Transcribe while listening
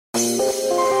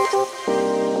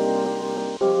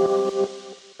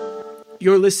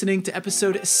You're listening to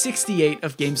episode 68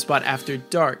 of GameSpot After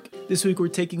Dark. This week we're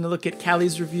taking a look at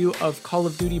Callie's review of Call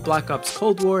of Duty Black Ops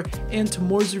Cold War and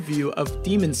Timur's review of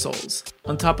Demon's Souls.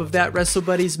 On top of that, Wrestle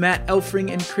Buddies Matt Elfring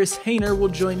and Chris Hayner will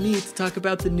join me to talk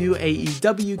about the new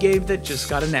AEW game that just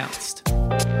got announced.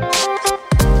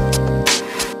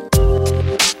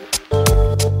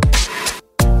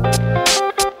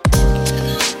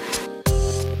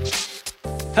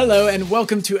 Hello and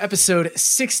welcome to episode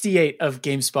 68 of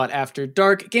GameSpot After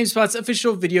Dark, GameSpot's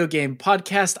official video game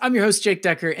podcast. I'm your host, Jake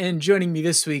Decker, and joining me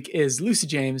this week is Lucy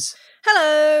James.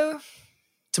 Hello.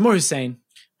 Timur Hussein.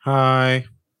 Hi.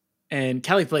 And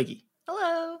Callie Plaguey.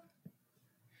 Hello.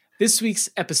 This week's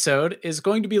episode is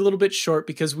going to be a little bit short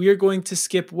because we are going to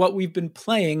skip what we've been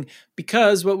playing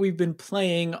because what we've been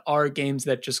playing are games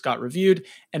that just got reviewed.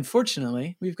 And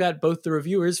fortunately, we've got both the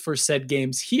reviewers for said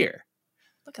games here.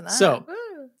 Look at that. So, Woo.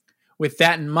 with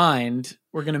that in mind,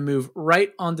 we're going to move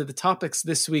right onto the topics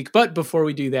this week. But before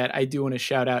we do that, I do want to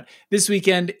shout out, this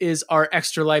weekend is our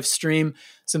Extra Life stream.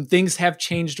 Some things have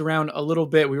changed around a little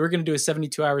bit. We were going to do a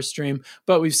 72-hour stream,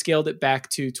 but we've scaled it back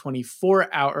to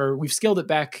 24-hour. We've scaled it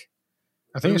back.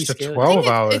 I think it's to 12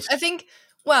 hours.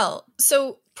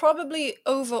 So probably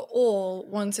overall,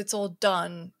 once it's all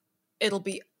done, it'll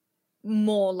be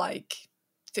more like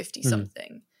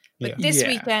 50-something. But this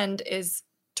weekend is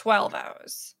 12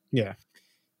 hours.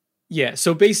 Yeah.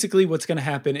 So basically what's going to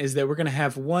happen is that we're going to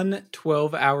have one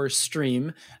 12-hour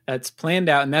stream that's planned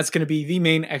out, and that's going to be the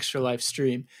main Extra Life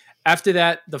stream. After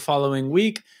that, the following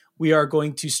week, we are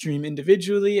going to stream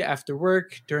individually after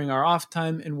work, during our off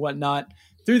time and whatnot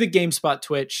through the GameSpot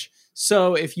Twitch.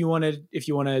 So if you want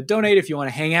to donate, if you want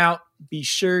to hang out, be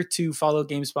sure to follow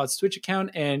GameSpot's Twitch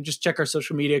account and just check our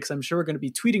social media because I'm sure we're going to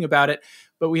be tweeting about it.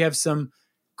 But we have some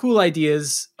cool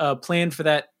ideas planned for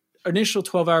that initial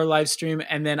 12-hour live stream,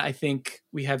 and then I think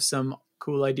we have some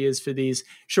cool ideas for these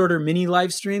shorter mini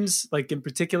live streams. Like in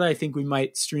particular, I think we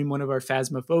might stream one of our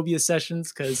Phasmophobia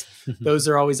sessions because those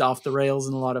are always off the rails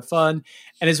and a lot of fun.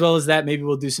 And as well as that, maybe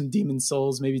we'll do some Demon's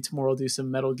Souls. Maybe tomorrow we'll do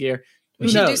some Metal Gear. We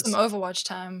should do some Overwatch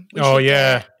time. We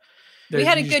had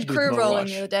a good crew rolling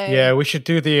the other day. Yeah, we should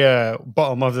do the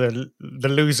bottom of the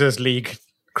Losers League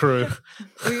crew.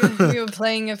 we were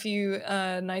playing a few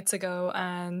nights ago,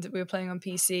 and we were playing on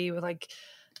PC with like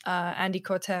Andy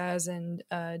Cortez and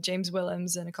James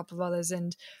Willems and a couple of others,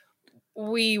 and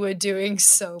we were doing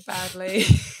so badly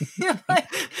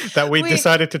that we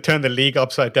decided to turn the league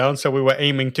upside down, so we were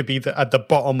aiming to be at the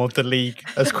bottom of the league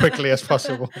as quickly as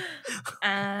possible.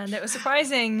 And it was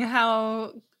surprising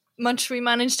how much we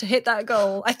managed to hit that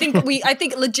goal. I think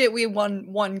legit we won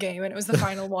one game, and it was the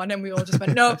final one, and we all just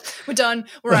went, no, we're done,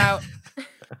 we're out.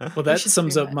 Well, that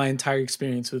sums up my entire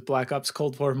experience with Black Ops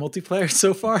Cold War multiplayer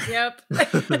so far. Yep.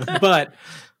 But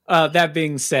that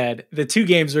being said, the two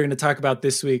games we're going to talk about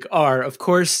this week are, of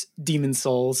course, Demon's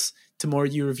Souls. Timur,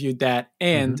 you reviewed that,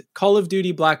 and Call of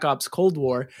Duty Black Ops Cold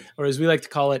War, or as we like to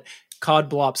call it, COD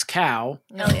Blops Cow.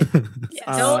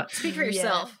 Don't speak for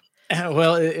yourself.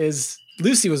 Well, it is.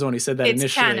 Lucy was the one who said that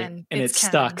initially, canon. And it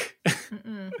stuck.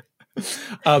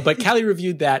 But Callie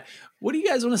reviewed that. What do you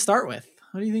guys want to start with?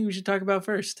 What do you think we should talk about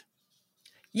first?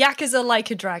 Yakuza Like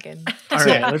a Dragon. All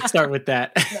right, let's start with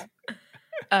that.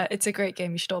 It's a great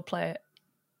game. You should all play it.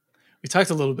 We talked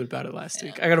a little bit about it last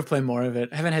week. I got to play more of it.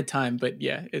 I haven't had time, but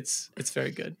yeah, it's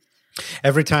very good.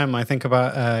 Every time I think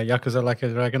about Yakuza Like a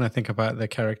Dragon, I think about the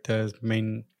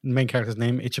main character's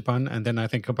name, Ichiban, and then I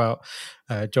think about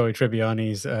Joey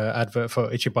Tribbiani's advert for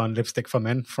Ichiban Lipstick for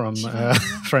Men from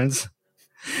Friends.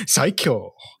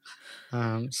 Psycho!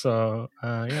 That's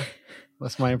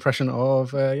my impression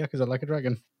of Yakuza Like a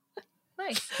Dragon.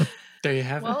 Nice. There you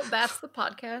have it. Well, that's the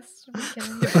podcast.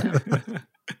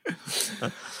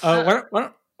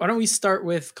 Why don't we start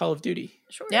with Call of Duty?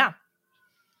 Sure. Yeah.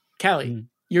 Callie,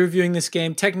 you're reviewing this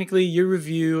game. Technically, your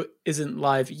review isn't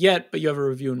live yet, but you have a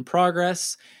review in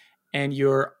progress, and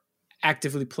you're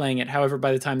actively playing it. However,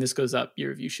 by the time this goes up, your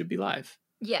review should be live.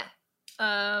 Yeah.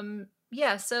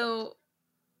 So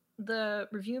the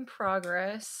review in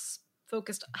progress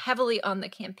focused heavily on the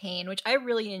campaign, which I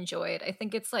really enjoyed. I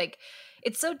think it's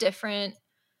so different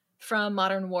from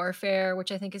Modern Warfare,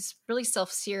 which I think is really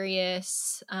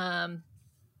self-serious. And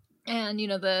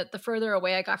the further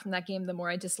away I got from that game, the more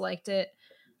I disliked it.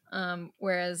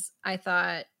 Whereas I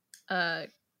thought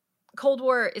Cold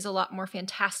War is a lot more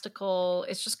fantastical.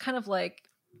 It's just kind of like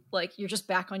you're just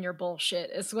back on your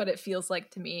bullshit is what it feels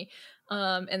like to me.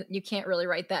 And you can't really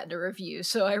write that in a review.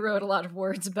 So I wrote a lot of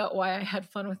words about why I had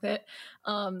fun with it.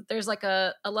 There's like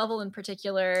a level in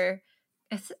particular,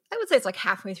 I would say it's like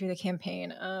halfway through the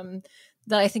campaign,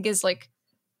 that I think is like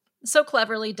so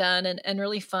cleverly done and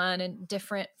really fun and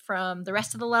different from the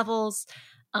rest of the levels,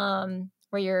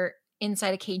 where you're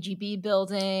inside a KGB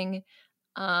building.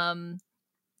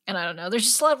 And I don't know, there's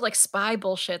just a lot of like spy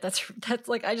bullshit that's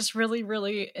like I just really,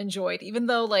 really enjoyed, even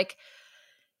though like,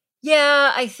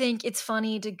 yeah, I think it's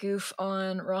funny to goof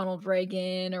on Ronald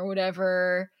Reagan or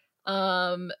whatever.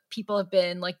 People have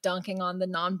been like dunking on the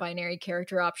non-binary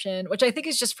character option, which I think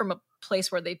is just from a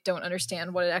place where they don't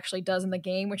understand what it actually does in the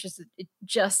game, which is it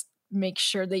just makes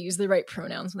sure they use the right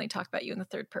pronouns when they talk about you in the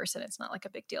third person. It's not like a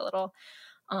big deal at all.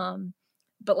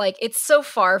 But like it's so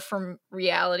far from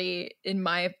reality, in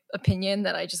my opinion,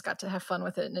 that I just got to have fun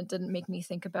with it, and it didn't make me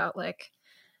think about like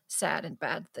sad and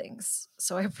bad things.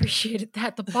 So I appreciated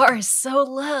that. The bar is so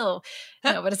low.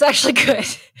 No, but it's actually good.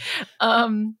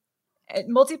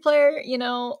 Multiplayer, you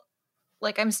know,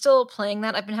 like I'm still playing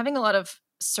that. I've been having a lot of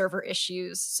server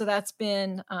issues, so that's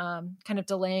been kind of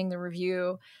delaying the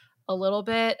review a little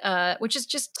bit, which is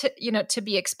just to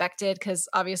be expected, because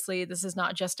obviously this is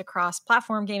not just a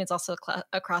cross-platform game, it's also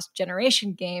a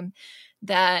cross-generation game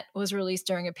that was released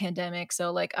during a pandemic.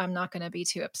 So like I'm not going to be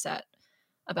too upset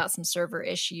about some server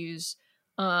issues.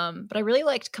 But I really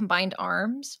liked Combined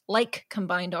Arms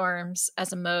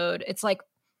as a mode. It's like,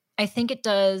 I think it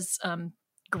does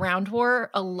Ground War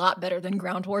a lot better than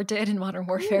Ground War did in Modern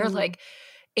Warfare. Ooh. Like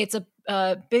it's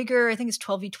a bigger, I think it's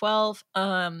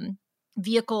 12v12,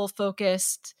 vehicle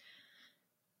focused,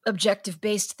 objective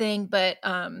based thing, but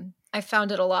I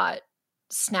found it a lot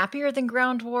snappier than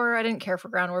Ground War. I didn't care for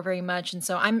Ground War very much, and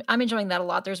so I'm enjoying that a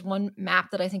lot. There's one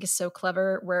map that I think is so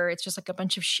clever where it's just like a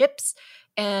bunch of ships,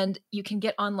 and you can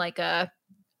get on like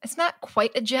it's not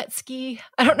quite a jet ski,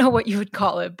 I don't know what you would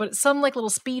call it, but it's some like little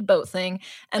speedboat thing,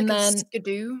 and like then a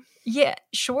skidoo. Yeah,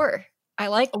 sure. I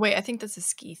like. Oh wait, I think that's a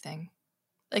ski thing,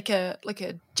 like a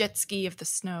jet ski of the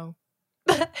snow.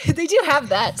 They do have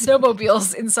that.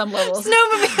 Snowmobiles in some levels.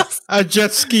 Snowmobiles. A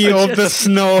jet ski of the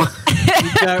snow.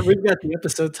 We've got the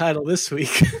episode title this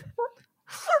week.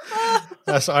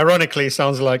 That's ironically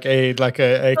sounds like a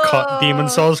Demon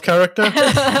Souls character.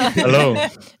 Hello,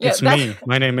 it's me.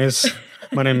 My name is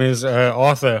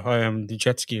Arthur. I am the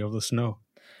jet ski of the snow.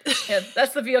 Yeah,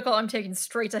 that's the vehicle I'm taking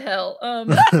straight to hell.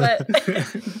 But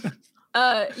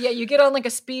yeah, you get on like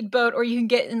a speedboat, or you can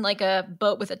get in like a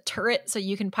boat with a turret, so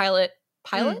you can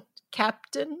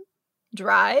captain,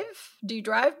 drive. Do you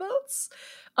drive boats?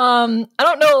 I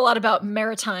don't know a lot about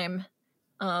maritime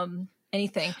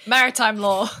anything. Maritime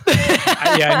law.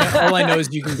 All I know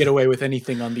is you can get away with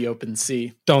anything on the open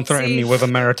sea. Don't threaten me with a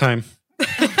maritime.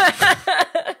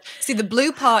 See, the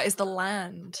blue part is the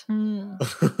land.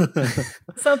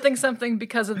 Something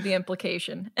because of the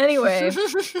implication. Anyway.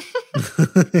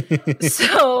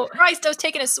 So Christ, I was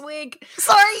taking a swig.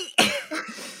 Sorry.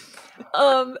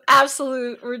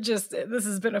 This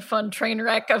has been a fun train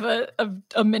wreck of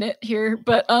a minute here.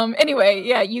 But anyway,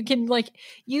 yeah, you can like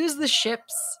use the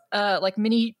ships, like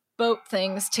mini boat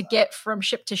things, to get from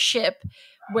ship to ship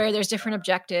where there's different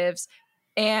objectives.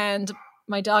 And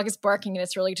my dog is barking and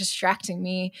it's really distracting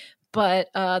me. But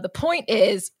the point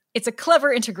is, it's a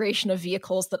clever integration of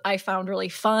vehicles that I found really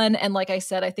fun. And like I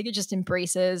said, I think it just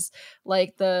embraces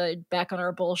like the back on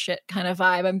our bullshit kind of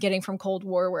vibe I'm getting from Cold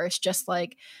War, where it's just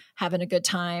like having a good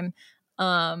time.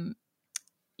 May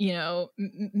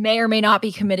or may not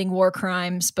be committing war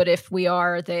crimes, but if we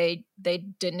are, they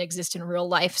didn't exist in real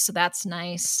life. So that's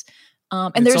nice.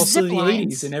 And it's there's also zip the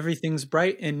lines. 80s and everything's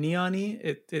bright and neon-y.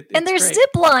 And there's great.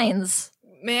 zip lines.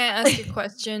 May I ask a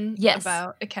question Yes.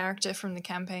 about a character from the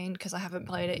campaign, because I haven't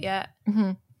played it yet?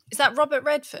 Mm-hmm. Is that Robert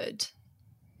Redford?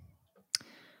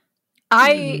 I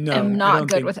am I not don't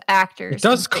good think- with actors. It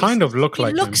does kind of look He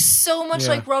like looks him. so much Yeah.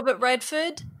 like Robert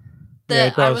Redford Yeah,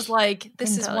 that it I does. was like, this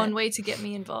Couldn't is tell one it. way to get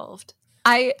me involved.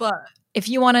 But if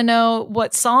you want to know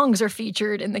what songs are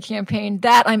featured in the campaign,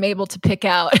 that I'm able to pick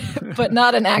out, but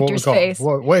not an What we actor's got? face.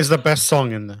 What is the best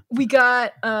song in there? We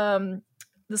got the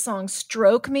song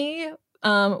 "Stroke Me,"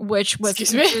 which was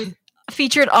Excuse me?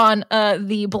 featured on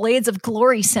the Blades of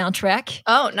Glory soundtrack.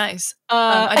 Oh, nice.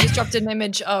 I just dropped an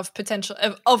image of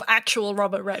of actual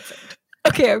Robert Redford.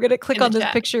 Okay, I'm gonna click In the on this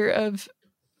chat. picture of.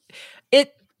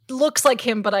 It looks like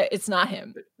him, but it's not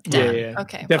him. Yeah.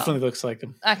 Okay, Definitely looks like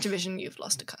him. Activision, you've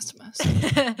lost a customer.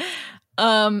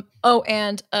 And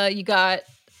you got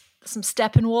some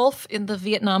Steppenwolf in the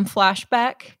Vietnam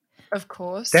flashback. Of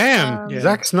course. Damn, Yeah.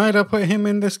 Zack Snyder put him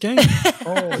in this game.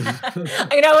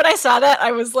 I know when I saw that,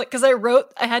 I was like, because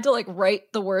I had to like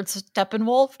write the word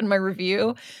Steppenwolf in my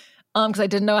review, because I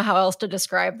didn't know how else to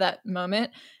describe that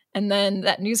moment. And then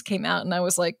that news came out, and I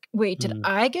was like, wait, did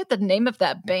I get the name of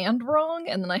that band wrong?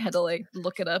 And then I had to like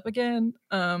look it up again.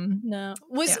 No.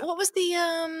 What was the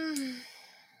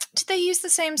Did they use the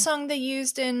same song they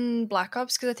used in Black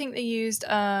Ops? Because I think they used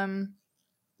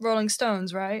Rolling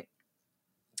Stones, right?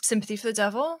 Sympathy for the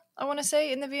Devil, I want to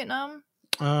say, in the Vietnam.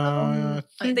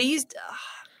 They used...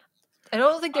 I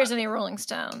don't think there's any Rolling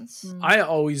Stones. I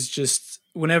always just,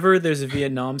 whenever there's a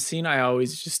Vietnam scene, I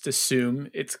always just assume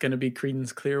it's going to be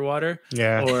Creedence Clearwater.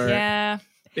 Yeah. Or yeah.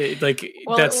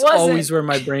 That's always where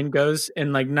my brain goes.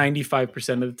 And like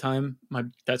 95% of the time,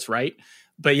 that's right.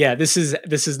 But yeah, this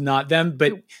is not them.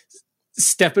 But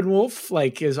Steppenwolf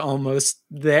like is almost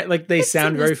that. Like they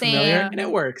sound very familiar, and it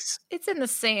works. It's in the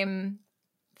same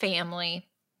family.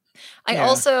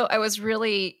 I was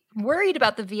really worried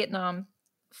about the Vietnam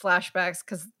flashbacks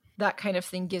because that kind of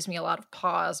thing gives me a lot of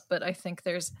pause. But I think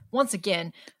there's once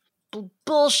again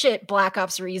bullshit Black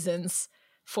Ops reasons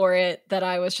for it that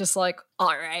I was just like, all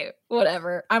right,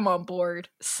 whatever, I'm on board.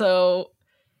 So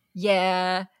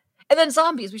yeah. And then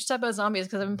zombies. We should talk about zombies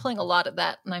because I've been playing a lot of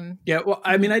that, and I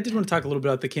mean, I did want to talk a little bit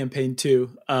about the campaign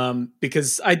too,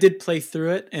 because I did play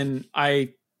through it, and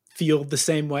I feel the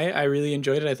same way. I really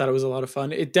enjoyed it. I thought it was a lot of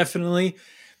fun. It definitely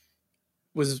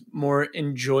was more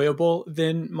enjoyable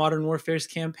than Modern Warfare's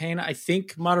campaign. I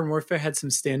think Modern Warfare had some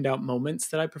standout moments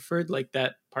that I preferred, like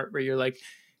that part where you're like,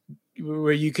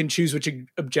 where you can choose which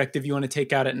objective you want to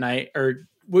take out at night, or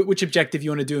which objective you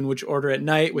want to do in which order at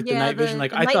night with the night vision.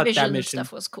 Like I thought that mission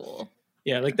stuff was cool.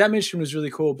 Yeah, like that mission was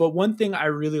really cool. But one thing I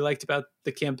really liked about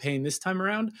the campaign this time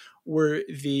around were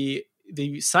the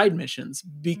side missions,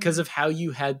 because of how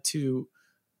you had to,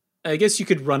 I guess you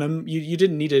could run them. You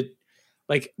didn't need to,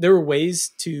 like, there were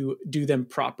ways to do them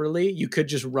properly. You could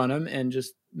just run them and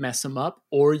just mess them up,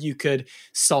 or you could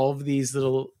solve these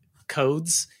little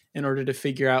codes in order to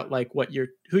figure out like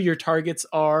who your targets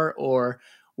are or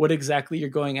what exactly you're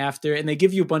going after. And they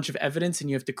give you a bunch of evidence, and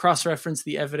you have to cross-reference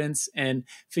the evidence and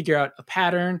figure out a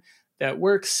pattern that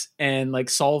works and like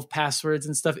solve passwords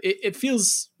and stuff. It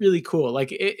feels really cool. Like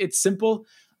it's simple,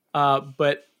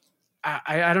 but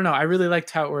I don't know. I really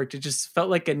liked how it worked. It just felt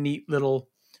like a neat little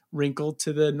wrinkle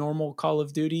to the normal Call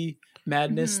of Duty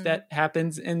madness that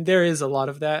happens. And there is a lot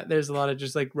of that. There's a lot of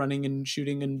just like running and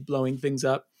shooting and blowing things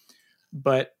up.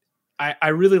 But I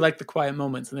really like the quiet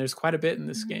moments, and there's quite a bit in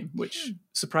this game, which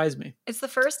surprised me. It's the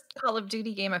first Call of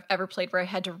Duty game I've ever played where I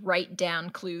had to write down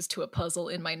clues to a puzzle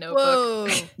in my notebook.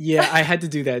 Whoa. Yeah, I had to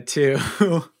do that too.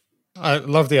 I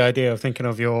love the idea of thinking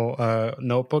of your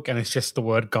notebook and it's just the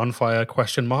word gunfire ?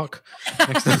 Next to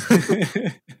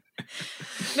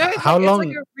No, it's like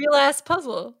a real ass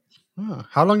puzzle.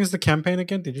 How long is the campaign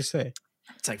again? Did you say?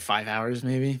 It's like 5 hours,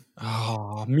 maybe.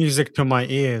 Oh, music to my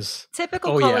ears.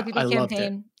 Typical Call of Duty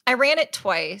campaign. I ran it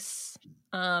twice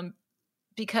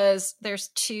because there's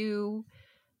two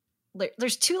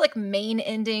like main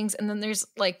endings, and then there's,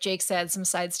 like Jake said, some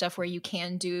side stuff where you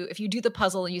can do, if you do the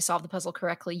puzzle and you solve the puzzle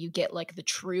correctly, you get like the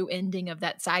true ending of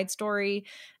that side story,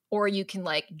 or you can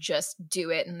like just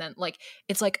do it and then like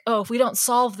it's like, oh, if we don't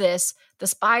solve this, the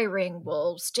spy ring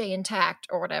will stay intact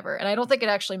or whatever. And I don't think it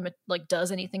actually like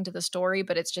does anything to the story,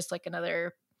 but it's just like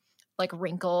another like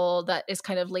wrinkle that is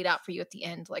kind of laid out for you at the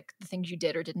end, like the things you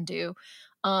did or didn't do.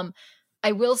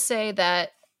 I will say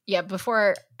that,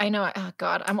 before I know, oh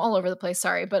God, I'm all over the place.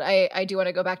 Sorry. But I do want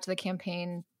to go back to the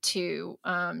campaign too,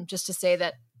 just to say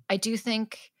that I do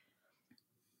think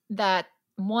that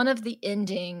one of the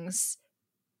endings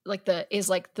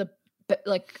is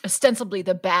ostensibly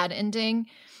the bad ending,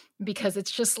 because it's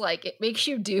just like it makes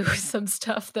you do some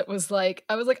stuff that was like,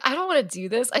 I was like, I don't want to do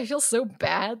this. I feel so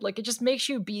bad. Like it just makes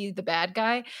you be the bad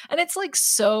guy. And it's like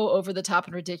so over the top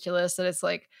and ridiculous that it's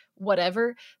like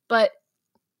whatever. But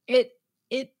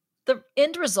the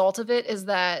end result of it is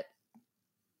that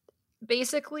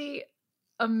basically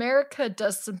America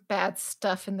does some bad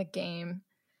stuff in the game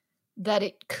that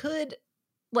it could,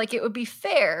 like, it would be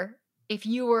fair if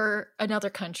you were another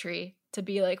country to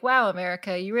be like, wow,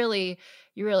 America, you really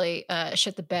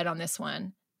shit the bed on this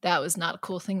one. That was not a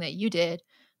cool thing that you did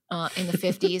in the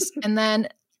 50s. and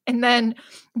then,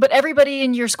 but everybody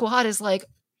in your squad is like,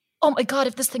 oh my God,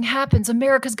 if this thing happens,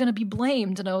 America's going to be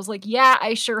blamed. And I was like, yeah,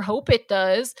 I sure hope it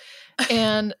does.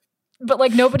 But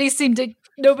like nobody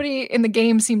in the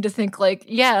game seemed to think like,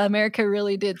 yeah, America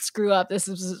really did screw up. This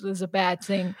is a bad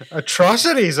thing.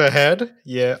 Atrocities ahead.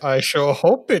 Yeah, I sure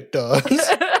hope it does.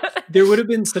 There would have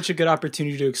been such a good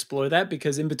opportunity to explore that,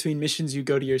 because in between missions, you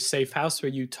go to your safe house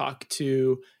where you talk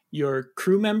to your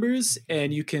crew members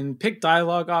and you can pick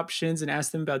dialogue options and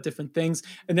ask them about different things.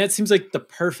 And that seems like the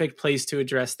perfect place to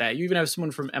address that. You even have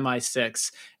someone from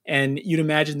MI6, and you'd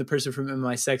imagine the person from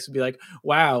MI6 would be like,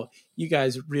 wow, you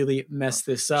guys really messed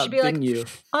this up, didn't you?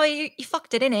 Oh, you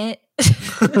fucked it, innit?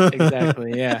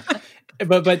 Exactly, yeah.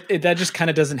 But that just kind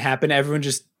of doesn't happen. Everyone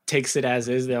just takes it as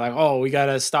is. They're like, oh, we got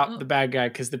to stop the bad guy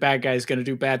because the bad guy is going to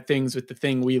do bad things with the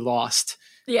thing we lost.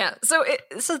 Yeah. So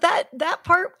that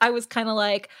part I was kind of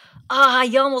like,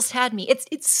 you almost had me.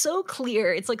 It's so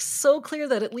clear. It's like so clear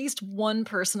that at least one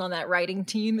person on that writing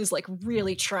team is like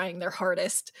really trying their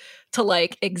hardest to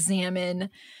like examine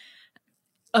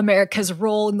America's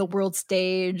role in the world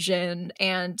stage and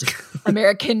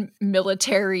American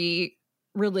military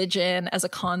religion as a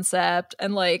concept,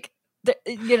 and like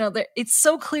it's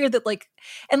so clear that like,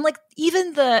 and like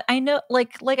even I know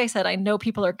like I said, I know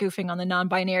people are goofing on the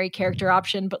non-binary character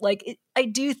option, but like I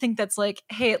do think that's like,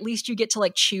 hey, at least you get to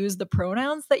like choose the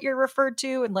pronouns that you're referred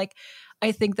to, and like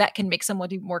I think that can make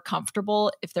somebody more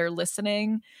comfortable if they're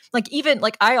listening. Like even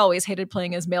like I always hated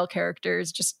playing as male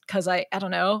characters just because I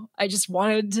don't know, I just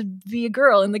wanted to be a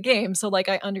girl in the game, so like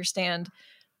I understand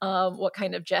what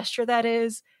kind of gesture that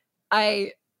is.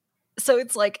 So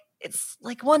it's like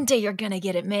one day you're gonna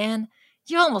get it, man.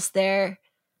 You're almost there.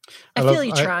 I feel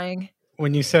you trying.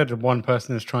 When you said one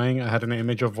person is trying, I had an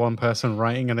image of one person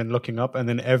writing and then looking up, and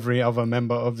then every other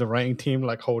member of the writing team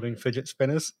like holding fidget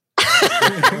spinners.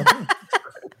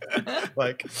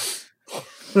 Like,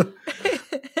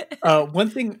 one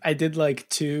thing I did like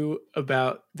too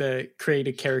about the create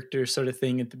a character sort of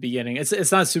thing at the beginning.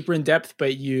 It's not super in depth,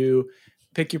 but you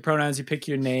pick your pronouns, you pick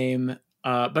your name.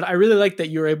 But I really like that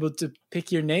you were able to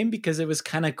pick your name because it was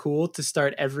kind of cool to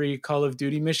start every Call of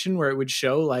Duty mission where it would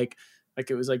show like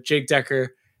it was like Jake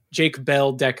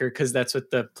Bell Decker, because that's what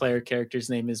the player character's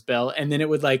name is, Bell, and then it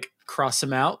would like cross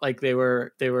them out like they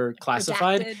were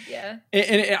classified. Redacted, yeah.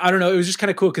 And I don't know, it was just kind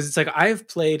of cool because it's like I have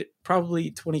played probably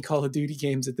 20 Call of Duty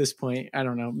games at this point. I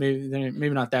don't know, maybe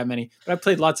not that many, but I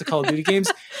played lots of Call of Duty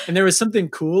games, and there was something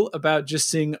cool about just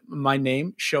seeing my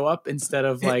name show up instead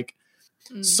of like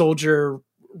Soldier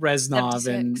Reznov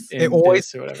and it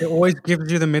always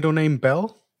gives you the middle name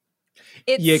Bell.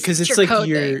 Yeah, because it's like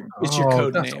your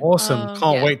code that's name. Awesome.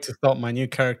 Can't wait to start my new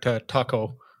character,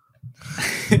 Taco.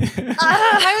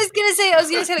 I was gonna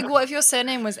say like, what if your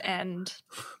surname was End?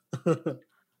 Taco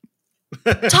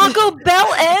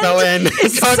Bell End. Bell End.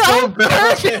 Taco so Bell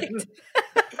perfect. End.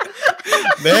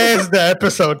 There's the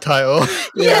episode title.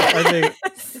 Yeah,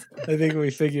 I think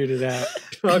we figured it out.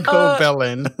 Taco Bell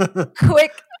End.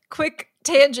 Quick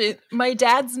tangent. My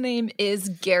dad's name is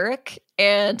Garrick,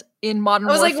 and in Modern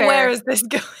Warfare, like, where is this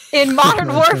going? In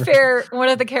Modern Warfare, one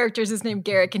of the characters is named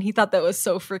Garrick, and he thought that was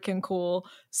so freaking cool.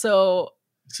 So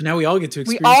now we all get to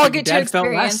experience what my dad felt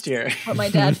last year. What my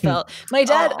dad felt. My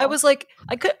dad, I was like,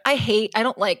 I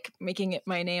don't like making it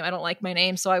my name. I don't like my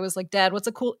name. So I was like, Dad, what's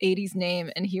a cool 80s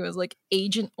name? And he was like,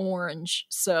 Agent Orange.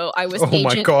 So I was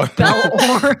Agent Bell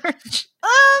Orange.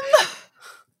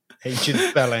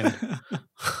 Agent Bell.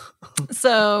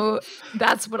 So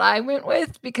that's what I went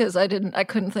with because I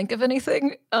couldn't think of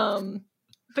anything.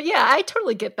 But yeah, I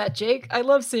totally get that, Jake. I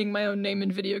love seeing my own name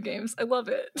in video games. I love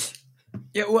it.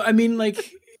 Yeah, well, I mean,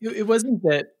 like, it wasn't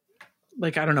that,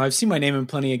 like, I don't know, I've seen my name in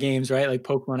plenty of games, right? Like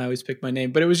Pokemon, I always pick my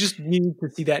name, but it was just neat to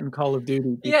see that in Call of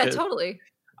Duty. Yeah, totally.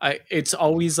 It's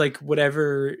always like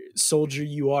whatever soldier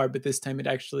you are, but this time it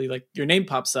actually like your name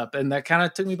pops up, and that kind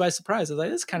of took me by surprise. I was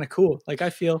like, "That's kind of cool." Like I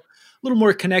feel a little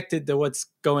more connected to what's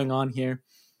going on here.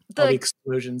 All the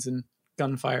explosions and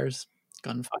gunfires.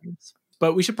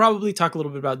 But we should probably talk a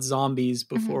little bit about zombies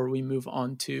before we move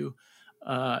on to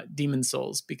Demon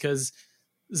Souls, because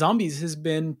zombies has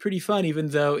been pretty fun, even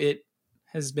though it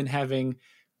has been having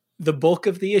the bulk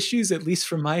of the issues, at least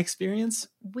from my experience.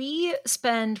 We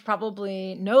spend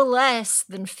probably no less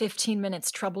than 15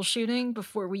 minutes troubleshooting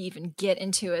before we even get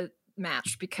into a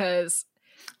match, because...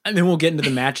 And then we'll get into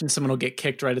the match and someone will get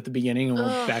kicked right at the beginning and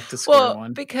we're back to square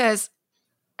one. Because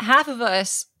half of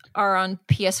us are on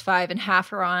PS5 and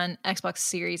half are on Xbox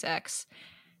Series X.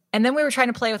 And then we were trying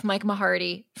to play with Mike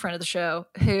Mahardy, friend of the show,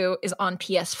 who is on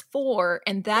PS4,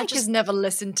 and that just never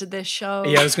listened to this show.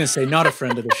 Yeah, I was going to say, not a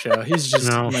friend of the show. He's just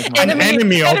an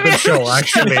enemy of the show,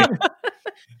 actually.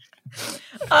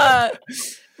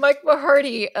 Mike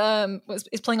Mahardy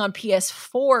is playing on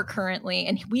PS4 currently,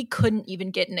 and we couldn't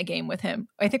even get in a game with him.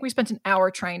 I think we spent an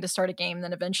hour trying to start a game, and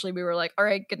then eventually we were like, "All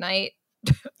right, good night,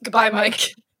 goodbye,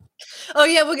 Mike." Oh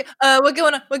yeah, we're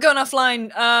going offline.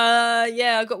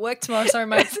 Yeah, I've got work tomorrow. Sorry,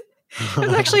 Mike. It's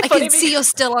actually funny. I can see you're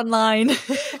still online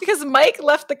because Mike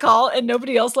left the call and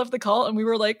nobody else left the call, and we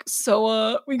were like,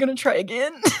 "So, we're gonna try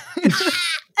again,"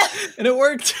 and it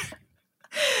worked.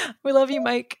 We love you,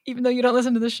 Mike, even though you don't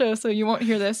listen to the show, so you won't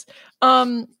hear this.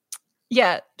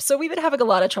 Yeah, so we've been having a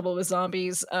lot of trouble with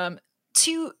zombies.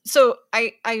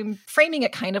 I'm framing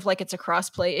it kind of like it's a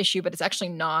crossplay issue, but it's actually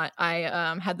not.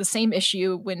 I had the same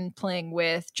issue when playing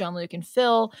with John Luke and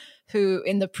Phil, who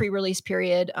in the pre-release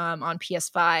period on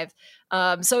PS5.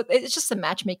 So it's just some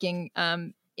matchmaking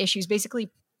issues.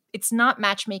 Basically, it's not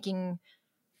matchmaking.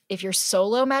 If you're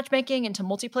solo matchmaking into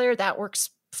multiplayer, that works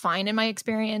fine in my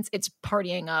experience. It's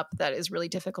partying up that is really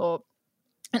difficult.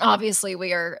 And obviously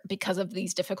because of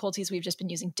these difficulties, we've just been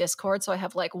using Discord. So I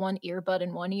have like one earbud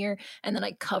in one ear, and then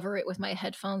I cover it with my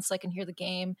headphones so I can hear the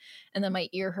game, and then my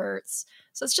ear hurts.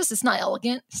 So it's not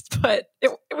elegant, but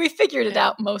we figured it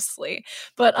out mostly.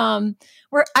 But I'm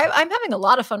having a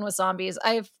lot of fun with zombies.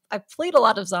 I've played a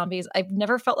lot of zombies. I've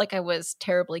never felt like I was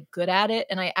terribly good at it,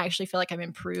 and I actually feel like I'm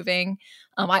improving.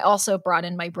 I also brought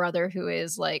in my brother, who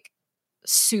is like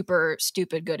super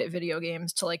stupid good at video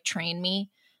games, to like train me.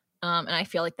 And I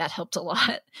feel like that helped a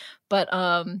lot. But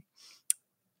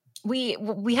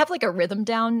we have like a rhythm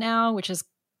down now, which is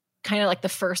kind of like the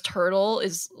first hurdle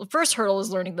is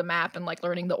learning the map and like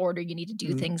learning the order you need to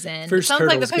do things in. First Sounds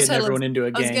hurdle like is the first getting hurdle everyone into a I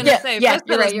was game. gonna say, Yeah, first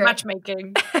you're hurdle is right.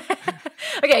 matchmaking.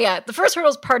 Okay, yeah. The first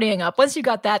hurdle is partying up. Once you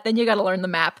got that, then you got to learn the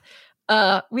map.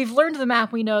 We've learned the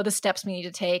map. We know the steps we need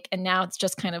to take, and now it's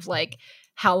just kind of like,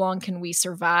 how long can we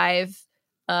survive?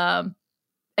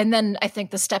 And then I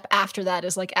think the step after that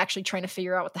is like actually trying to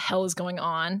figure out what the hell is going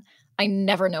on. I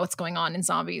never know what's going on in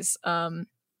zombies. And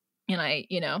I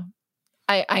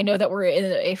know that we're in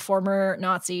a former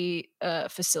Nazi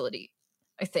facility,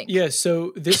 I think. Yeah,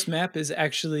 so this map is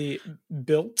actually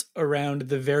built around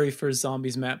the very first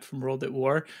Zombies map from World at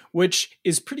War, which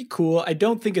is pretty cool. I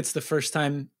don't think it's the first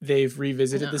time they've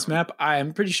revisited this map.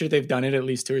 I'm pretty sure they've done it at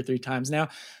least 2 or 3 times now.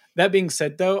 That being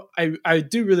said, though, I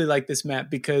do really like this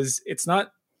map because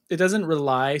it doesn't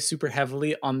rely super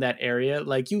heavily on that area.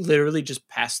 Like, you literally just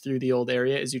pass through the old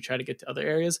area as you try to get to other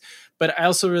areas. But I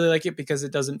also really like it because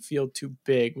it doesn't feel too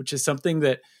big, which is something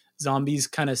that Zombies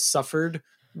kind of suffered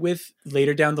with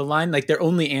later down the line. Like, their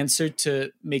only answer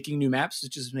to making new maps was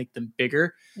just make them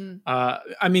bigger.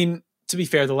 I mean, to be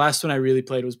fair, the last one I really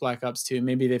played was Black Ops 2.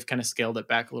 Maybe they've kind of scaled it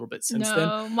back a little bit since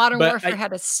then. Modern Warfare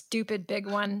had a stupid big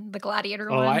one, the Gladiator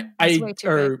one.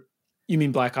 You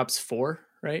mean Black Ops 4,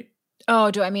 right?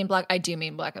 Oh, do I mean Black? I do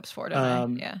mean Black Ops 4, don't I?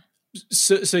 Yeah.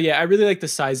 So yeah, I really like the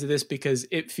size of this because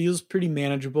it feels pretty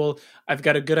manageable. I've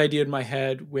got a good idea in my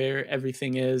head where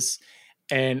everything is,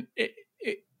 and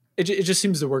it just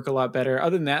seems to work a lot better.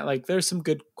 Other than that, like, there's some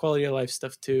good quality of life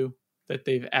stuff too that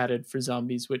they've added for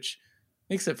zombies, which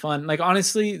makes it fun. Like,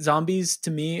 honestly, zombies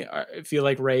to me feel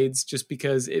like raids just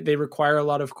because they require a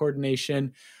lot of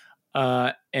coordination,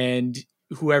 and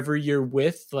whoever you're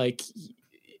with, like,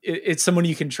 it's someone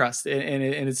you can trust, and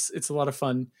it's a lot of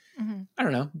fun. I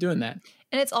don't know, doing that.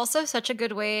 And it's also such a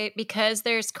good way, because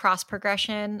there's cross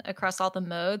progression across all the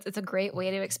modes. It's a great way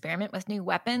to experiment with new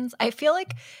weapons. I feel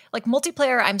like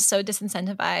multiplayer, I'm so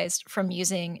disincentivized from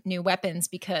using new weapons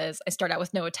because I start out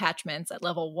with no attachments at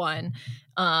level 1.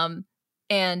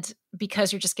 And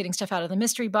because you're just getting stuff out of the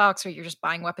mystery box, or you're just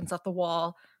buying weapons off the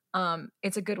wall,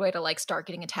 it's a good way to like start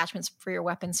getting attachments for your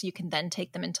weapons so you can then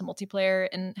take them into multiplayer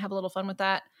and have a little fun with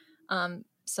that.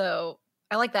 So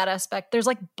I like that aspect. There's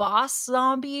like boss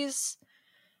zombies.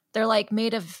 They're like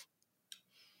made of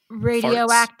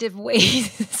radioactive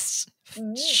waste.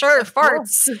 Sure,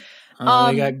 farts.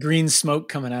 They got green smoke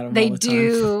coming out of them. They all the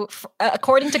do.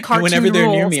 According to cartoon and whenever they're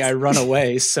rules, near me, I run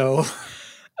away. So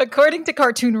according to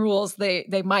cartoon rules,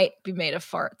 they might be made of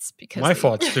farts, because my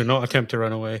farts do not attempt to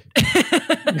run away.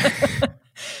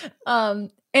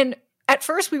 And at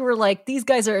first we were like, these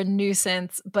guys are a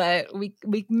nuisance, but we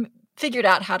figured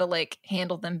out how to like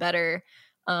handle them better,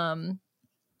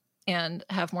 and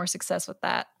have more success with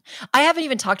that. I haven't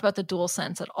even talked about the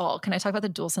DualSense at all. Can I talk about the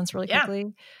DualSense really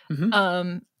quickly?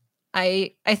 Mm-hmm.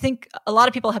 I think a lot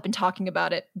of people have been talking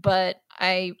about it, but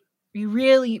you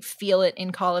really feel it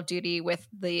in Call of Duty with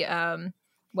the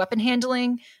weapon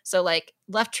handling. So like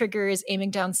left trigger is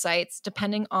aiming down sights,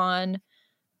 depending on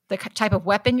the type of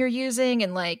weapon you're using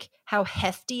and like how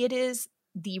hefty it is,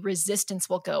 the resistance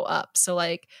will go up. So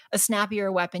like a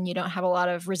snappier weapon, you don't have a lot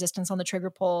of resistance on the trigger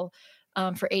pull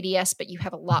for ADS, but you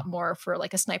have a lot more for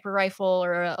like a sniper rifle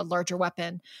or a larger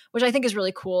weapon, which I think is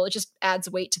really cool. It just adds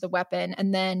weight to the weapon.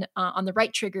 And then on the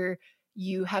right trigger,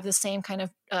 you have the same kind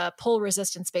of pull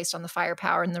resistance based on the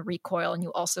firepower and the recoil. And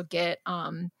you also get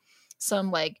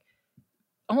some like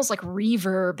almost like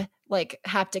reverb, like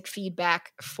haptic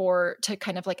feedback to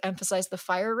kind of like emphasize the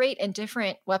fire rate, and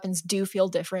different weapons do feel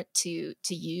different to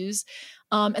use.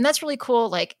 And that's really cool.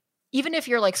 Like, even if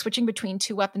you're like switching between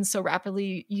 2 weapons so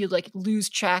rapidly, you like lose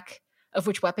track of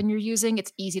which weapon you're using.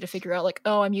 It's easy to figure out like,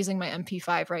 oh, I'm using my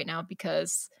MP5 right now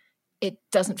because it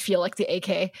doesn't feel like the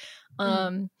AK.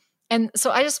 And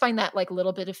so I just find that like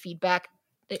little bit of feedback,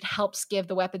 it helps give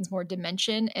the weapons more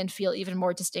dimension and feel even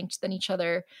more distinct than each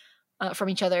other, from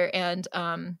each other. And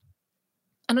I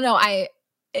don't know,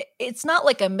 it's not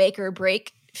like a make or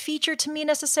break feature to me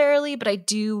necessarily, but I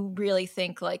do really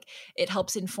think like it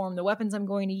helps inform the weapons I'm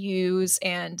going to use,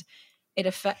 and it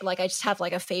affect like I just have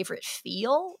like a favorite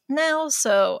feel now.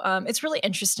 So it's really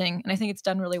interesting, and I think it's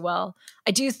done really well.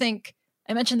 I do think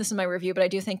I mentioned this in my review, but I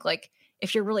do think like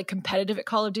if you're really competitive at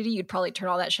Call of Duty, you'd probably turn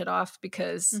all that shit off,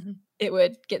 because it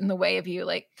would get in the way of you,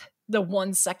 like the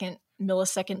 1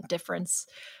 millisecond difference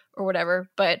or whatever.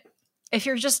 But if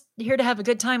you're just here to have a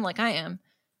good time like I am,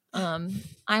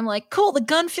 I'm like, cool, the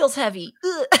gun feels heavy.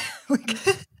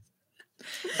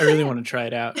 I really want to try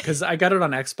it out because I got it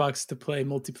on Xbox to play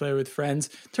multiplayer with friends.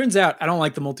 Turns out I don't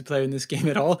like the multiplayer in this game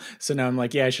at all. So now I'm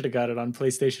like, yeah, I should have got it on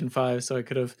PlayStation 5 so I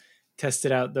could have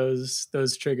tested out those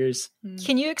triggers.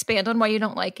 Can you expand on why you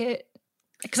don't like it?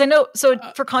 Because I know, so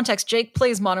for context, Jake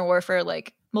plays Modern Warfare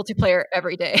like multiplayer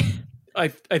every day. I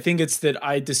think it's that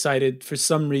I decided for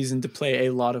some reason to play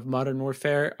a lot of Modern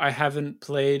Warfare. I haven't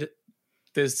played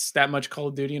that much Call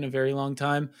of Duty in a very long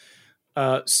time.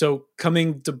 So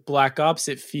coming to Black Ops,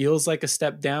 it feels like a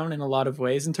step down in a lot of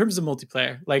ways in terms of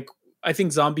multiplayer. Like I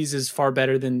think Zombies is far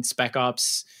better than Spec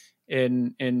Ops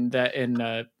in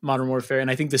Modern Warfare,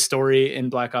 and I think the story in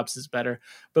Black Ops is better.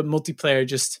 But multiplayer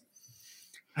just,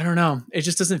 I don't know, it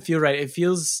just doesn't feel right. It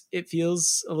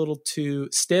feels a little too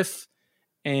stiff,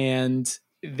 and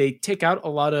they take out a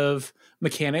lot of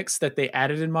mechanics that they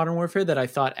added in Modern Warfare that I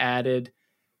thought added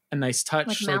a nice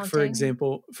touch. Like for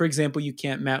example, you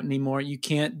can't mount anymore. You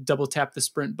can't double tap the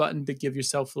sprint button to give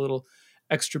yourself a little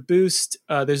extra boost.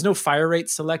 There's no fire rate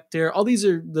selector. All these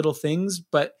are little things,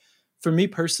 but for me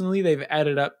personally, they've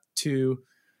added up to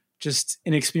just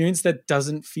an experience that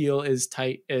doesn't feel as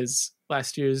tight as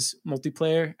last year's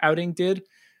multiplayer outing did.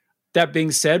 That being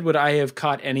said, would I have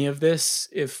caught any of this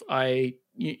if I,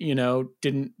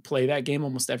 didn't play that game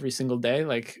almost every single day?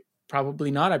 Like,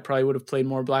 probably not. I probably would have played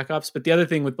more Black Ops. But the other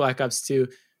thing with Black Ops 2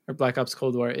 or Black Ops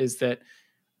Cold War is that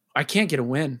I can't get a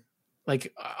win.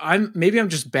 Like I'm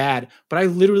just bad, but I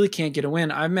literally can't get a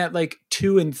win. I'm at like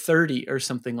 2-30 or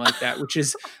something like that, which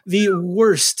is the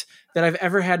worst that I've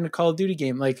ever had in a Call of Duty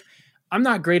game. Like I'm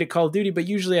not great at Call of Duty, but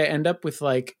usually I end up with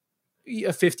like a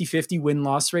 50-50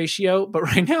 win-loss ratio. But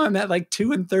right now I'm at like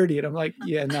 2-30, and I'm like,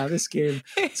 yeah, no, this game's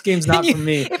not for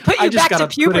me. It put you back to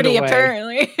puberty,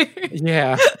 apparently.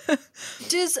 Yeah.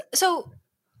 So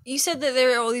you said that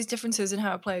there are all these differences in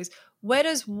how it plays. Where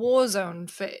does Warzone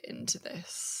fit into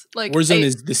this? Like Warzone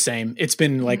is the same. It's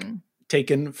been like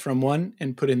taken from one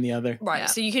and put in the other. Right. Yeah.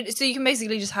 So you can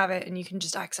basically just have it and you can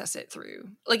just access it through.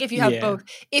 Like if you have both.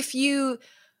 If you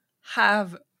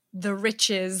have the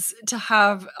riches to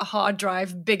have a hard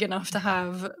drive big enough to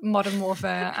have Modern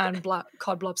Warfare and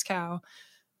COD Blobs Cow,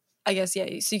 I guess,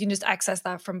 yeah. So you can just access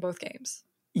that from both games.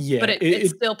 Yeah. But it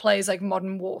still plays like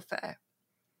Modern Warfare.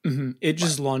 Mm-hmm. It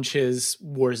just launches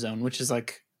Warzone, which is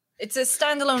like it's a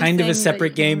standalone kind of a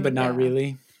separate game, but not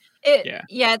really.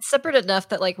 It's separate enough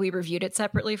that like we reviewed it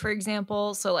separately, for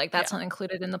example. So like that's not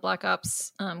included in the Black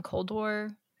Ops Cold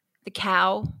War, the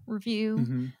Cow review.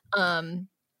 Mm-hmm.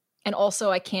 And also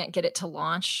I can't get it to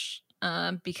launch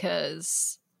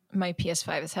because my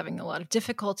PS5 is having a lot of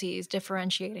difficulties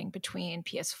differentiating between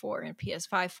PS4 and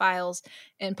PS5 files.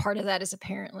 And part of that is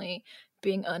apparently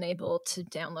being unable to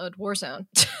download Warzone.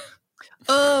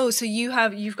 Oh, so you've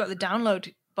got the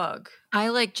download bug. I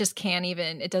like just can't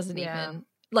even, it doesn't even,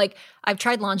 like I've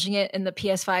tried launching it and the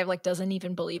PS5 like doesn't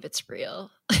even believe it's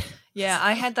real. Yeah,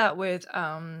 I had that with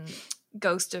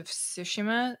Ghost of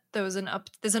Tsushima. There's an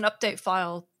update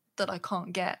file that I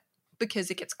can't get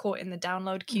because it gets caught in the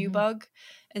download queue bug.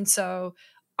 And so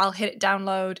I'll hit it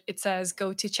download. It says,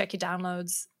 go to check your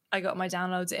downloads. I got my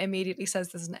downloads. It immediately says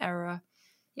there's an error.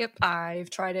 Yep. I've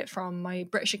tried it from my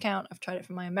British account. I've tried it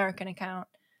from my American account.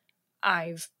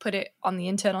 I've put it on the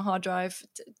internal hard drive.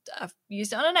 I've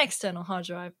used it on an external hard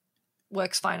drive.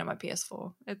 Works fine on my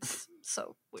PS4. It's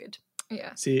so weird.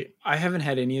 Yeah. See, I haven't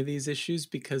had any of these issues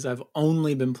because I've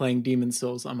only been playing Demon's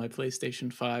Souls on my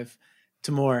PlayStation 5.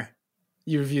 Tamor,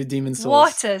 you reviewed Demon's Souls.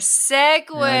 What a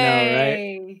segue!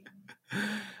 I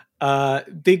know,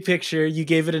 right? Big picture, you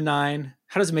gave it a 9.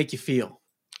 How does it make you feel?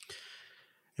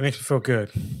 It makes me feel good.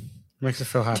 It makes me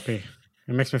feel happy.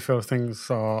 It makes me feel things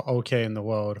are okay in the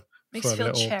world. Makes me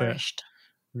feel cherished.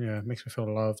 Bit. Yeah, it makes me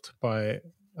feel loved by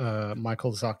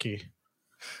Michael Zaki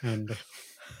and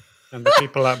the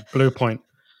people at Blue Point.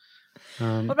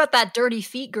 What about that dirty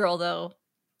feet girl, though?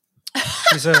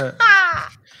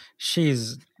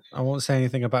 She's I won't say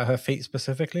anything about her feet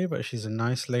specifically, but she's a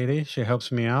nice lady. She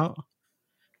helps me out.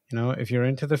 You know, if you're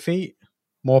into the feet,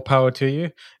 more power to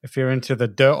you. If you're into the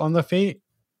dirt on the feet,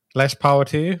 less power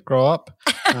to you. Grow up.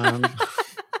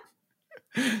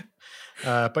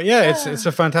 But yeah, it's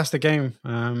a fantastic game.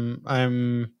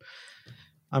 I'm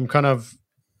kind of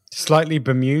slightly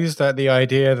bemused at the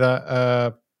idea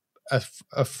that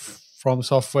a From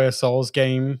Software Souls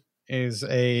game is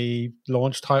a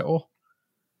launch title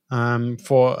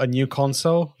for a new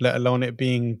console, let alone it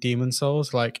being Demon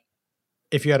Souls. Like,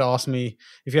 if you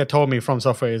had told me From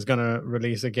Software is going to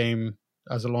release a game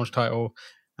as a launch title,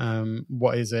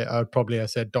 what is it? I'd probably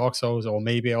have said Dark Souls, or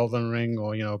maybe Elden Ring,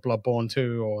 or Bloodborne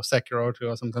 2 or Sekiro 2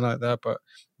 or something like that, but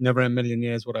never in a million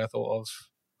years would I thought of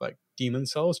like Demon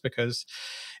Souls, because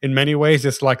in many ways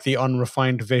it's like the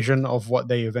unrefined vision of what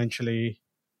they eventually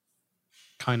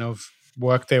kind of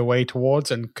work their way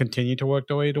towards and continue to work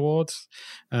their way towards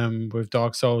with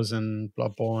Dark Souls and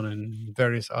Bloodborne and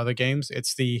various other games.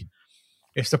 It's the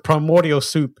primordial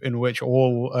soup in which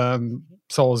all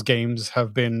Souls games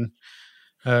have been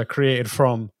created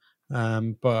from.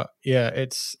 But yeah,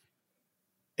 it's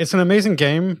an amazing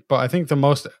game. But I think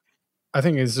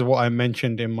this is what I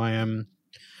mentioned in my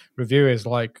review, is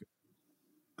like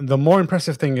the more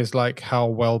impressive thing is like how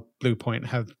well Bluepoint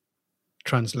have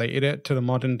translated it to the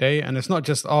modern day. And it's not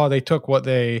just they took what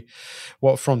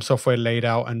From Software laid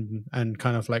out and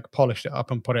kind of like polished it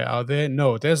up and put it out there.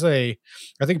 No, I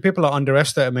think people are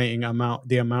underestimating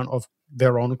the amount of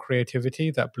their own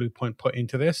creativity that Bluepoint put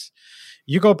into this.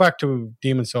 You go back to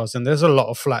Demon Souls and there's a lot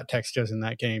of flat textures in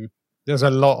that game. There's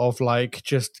a lot of like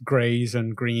just grays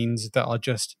and greens that are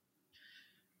just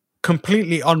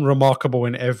completely unremarkable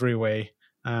in every way.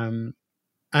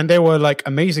 And they were like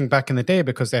amazing back in the day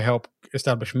because they helped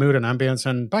establish mood and ambience.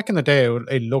 And back in the day,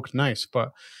 it looked nice,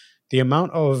 but the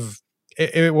amount of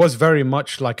it was very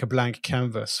much like a blank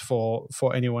canvas for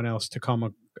anyone else to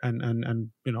come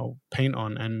and paint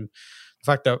on. And the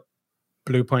fact that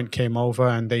Bluepoint came over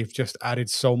and they've just added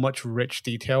so much rich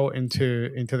detail into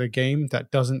the game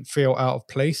that doesn't feel out of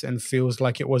place and feels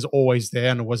like it was always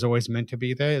there and was always meant to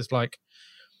be there, is like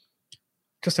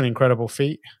just an incredible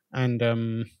feat.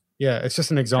 And yeah, it's just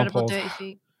an example Incredible dirty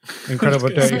feet. Incredible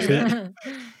dirty feet.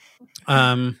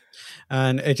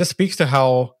 And it just speaks to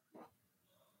how,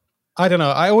 I don't know,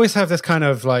 I always have this kind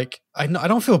of like, I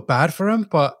don't feel bad for him,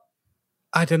 but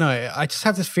I don't know, I just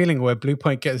have this feeling where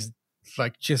Bluepoint gets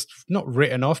like just not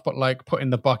written off, but like put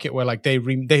in the bucket where like they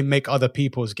make other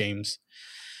people's games.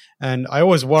 And I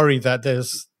always worry that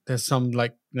there's some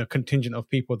like contingent of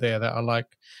people there that are like,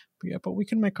 yeah, but we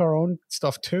can make our own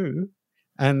stuff too.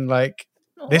 And like,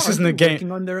 this isn't a game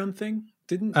working on their own thing.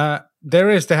 Didn't there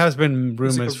has been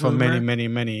rumors for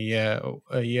many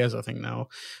years, I think now,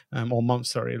 or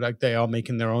months. Sorry, like they are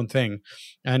making their own thing,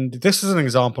 and this is an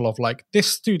example of like this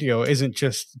studio isn't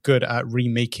just good at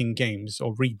remaking games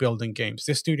or rebuilding games.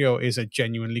 This studio is a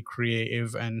genuinely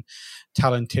creative and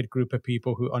talented group of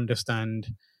people who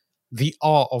understand the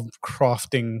art of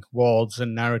crafting worlds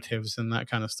and narratives and that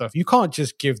kind of stuff. You can't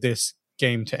just give this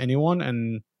game to anyone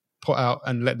and put out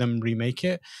and let them remake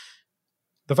it.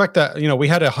 The fact that we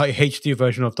had a HD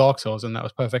version of Dark Souls and that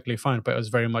was perfectly fine, but it was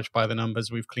very much by the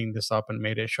numbers. We've cleaned this up and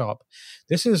made it sharp.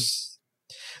 This is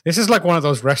like one of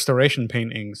those restoration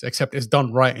paintings, except it's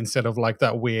done right instead of like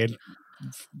that weird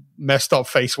messed up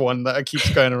face one that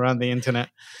keeps going around the internet.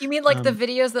 You mean like the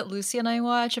videos that Lucy and I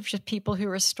watch of just people who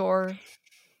restore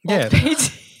yeah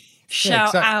paintings?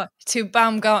 Shout out to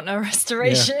Baumgartner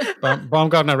Restoration. Yeah,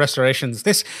 Baumgartner Restorations.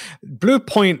 This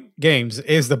Bluepoint Games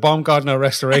is the Baumgartner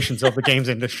Restorations of the games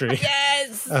industry.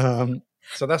 Yes.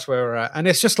 So that's where we're at. And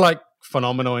it's just like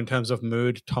phenomenal in terms of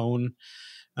mood, tone.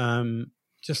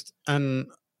 Just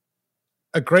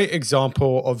a great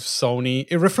example of Sony.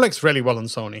 It reflects really well on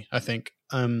Sony, I think.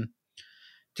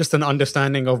 Just an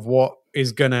understanding of what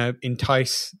is going to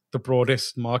entice the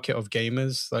broadest market of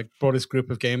gamers, like broadest group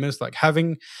of gamers, like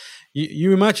having,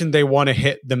 you imagine they want to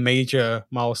hit the major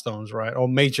milestones, right? Or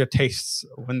major tastes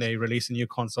when they release a new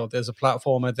console. There's a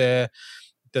platformer there,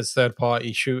 there's third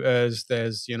party shooters,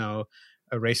 there's, a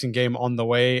racing game on the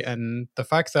way. And the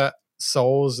fact that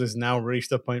Souls is now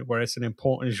reached a point where it's an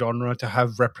important genre to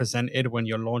have represented when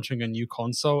you're launching a new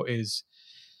console is,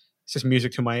 it's just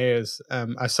music to my ears.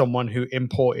 As someone who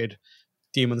imported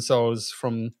Demon Souls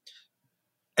from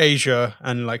Asia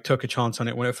and like took a chance on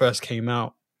it when it first came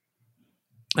out,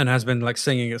 and has been like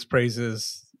singing its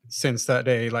praises since that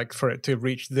day, like for it to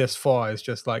reach this far is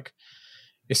just like,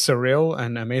 it's surreal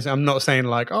and amazing. I'm not saying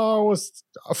like, oh, I was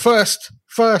first.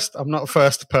 I'm not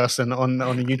first person on the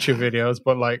YouTube videos,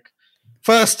 but like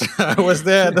first. I was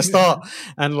there at the start,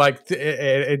 and like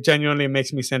it genuinely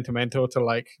makes me sentimental to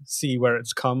like see where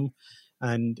it's come.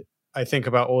 And I think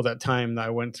about all that time that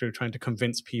I went through trying to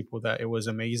convince people that it was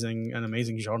an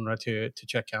amazing genre to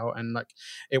check out, and like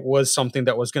it was something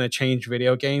that was going to change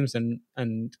video games,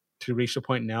 and to reach the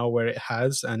point now where it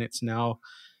has, and it's now,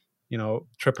 you know,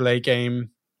 AAA game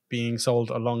being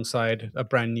sold alongside a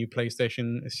brand new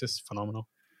PlayStation. It's just phenomenal.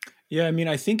 Yeah, I mean,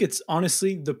 I think it's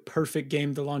honestly the perfect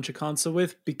game to launch a console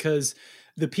with, because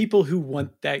the people who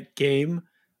want that game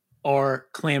are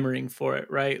clamoring for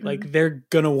it, right? Mm-hmm. Like they're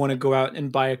going to want to go out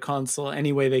and buy a console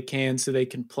any way they can so they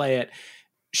can play it.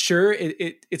 Sure,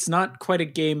 it's not quite a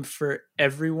game for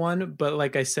everyone, but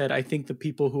like I said, I think the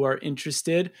people who are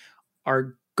interested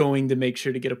are going to make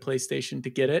sure to get a PlayStation to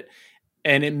get it.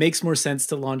 And it makes more sense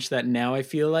to launch that now, I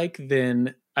feel like,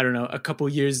 than, I don't know, a couple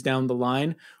years down the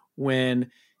line when,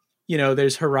 you know,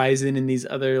 there's Horizon and these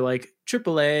other like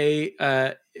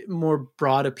AAA, more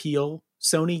broad appeal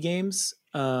Sony games,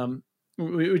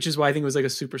 which is why I think it was like a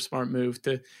super smart move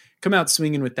to come out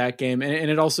swinging with that game. And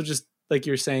it also just, like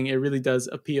you're saying, it really does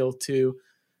appeal to,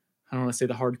 I don't want to say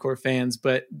the hardcore fans,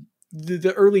 but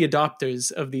the early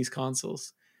adopters of these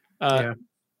consoles. Yeah.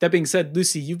 That being said,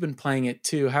 Lucy, you've been playing it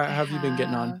too. How have you been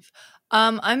getting on?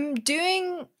 I'm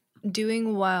doing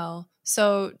well.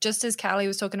 So just as Callie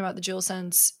was talking about the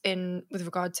DualSense with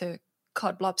regard to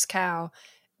Cod Blops Cow,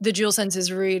 the DualSense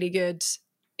is really good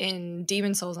in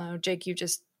Demon Souls now. Jake, you've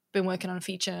just been working on a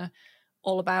feature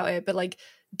all about it. But like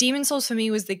Demon Souls for me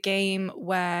was the game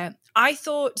where I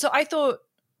thought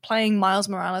playing Miles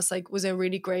Morales like was a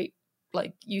really great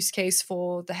like use case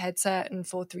for the headset and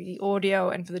for 3D audio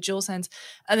and for the DualSense.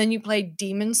 And then you play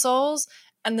Demon Souls.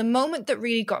 And the moment that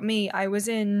really got me, I was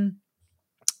in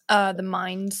the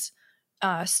mines,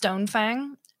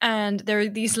 Stonefang, and there are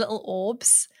these little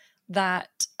orbs that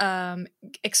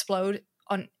explode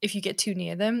on if you get too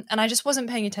near them. And I just wasn't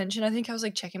paying attention. I think I was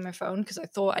like checking my phone because I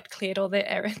thought I'd cleared all the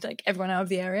area, like everyone out of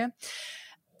the area.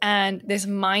 And this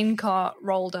mine cart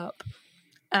rolled up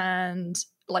and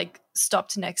like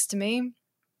stopped next to me,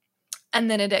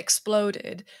 and then it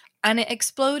exploded, and it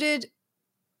exploded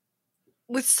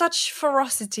with such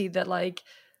ferocity that like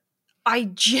I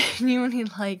genuinely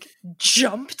like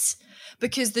jumped,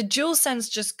 because the DualSense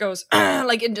just goes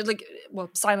like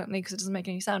silently because it doesn't make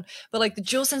any sound, but like the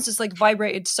DualSense just like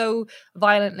vibrated so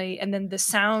violently, and then the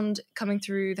sound coming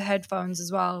through the headphones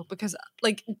as well, because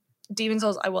like Demon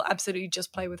Souls I will absolutely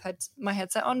just play with my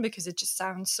headset on because it just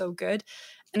sounds so good.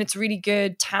 And it's really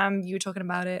good. Tam, you were talking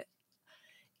about it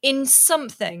in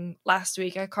something last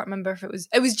week. I can't remember if it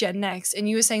was Gen Next, and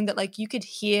you were saying that like you could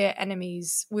hear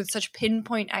enemies with such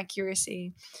pinpoint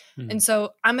accuracy. And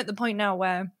so I'm at the point now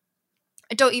where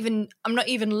I'm not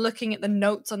even looking at the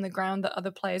notes on the ground that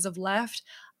other players have left.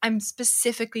 I'm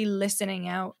specifically listening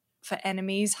out for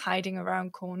enemies hiding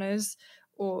around corners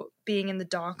or being in the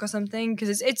dark or something,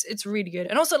 because it's really good.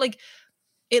 And also like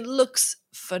it looks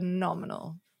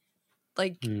phenomenal.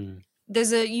 Like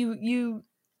there's you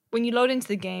when you load into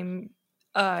the game,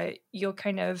 you're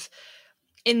kind of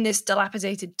in this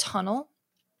dilapidated tunnel,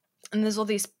 and there's all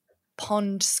these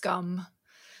pond scum,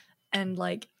 and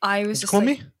like I was just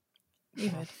like,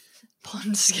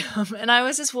 pond scum, and I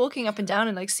was just walking up and down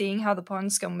and like seeing how the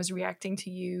pond scum was reacting to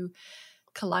you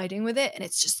colliding with it, and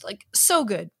it's just like so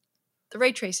good. The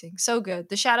ray tracing, so good.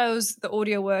 The shadows, the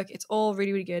audio work, it's all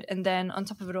really, really good. And then on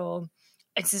top of it all,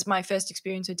 this is my first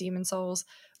experience with Demon Souls,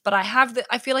 but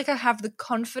I feel like I have the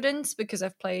confidence because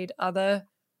I've played other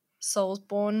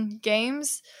Soulsborne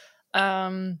games.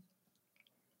 Yeah,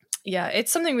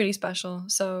 it's something really special.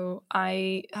 So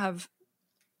I have,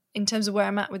 in terms of where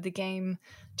I'm at with the game,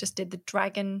 just did the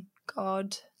Dragon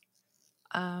God,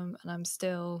 and I'm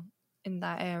still in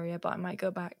that area, but I might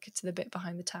go back to the bit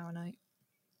behind the Tower Knight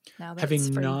now that it's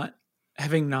free.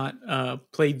 Having not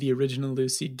played the original,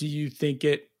 Lucy, do you think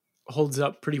it holds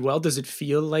up pretty well? Does it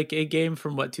feel like a game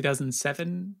from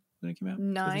 2007 when it came out?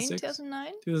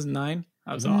 2009?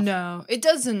 I was off. No, it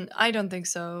doesn't. I don't think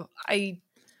so.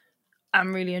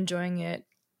 I'm really enjoying it,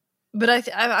 but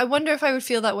I wonder if I would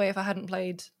feel that way if I hadn't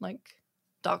played like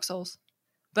Dark Souls.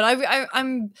 But I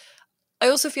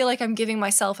also feel like I'm giving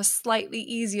myself a slightly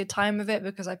easier time of it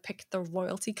because I picked the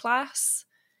royalty class,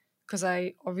 because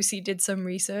I obviously did some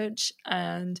research,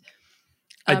 and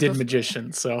I did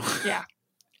magician, so yeah.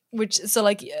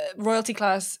 Royalty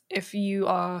class, if you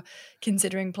are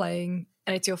considering playing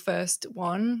and it's your first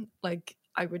one, like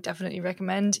I would definitely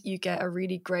recommend you get a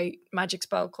really great magic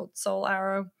spell called Soul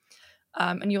Arrow,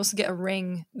 and you also get a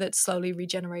ring that slowly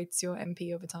regenerates your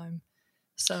MP over time.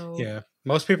 So yeah,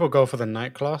 most people go for the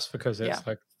Knight class because it's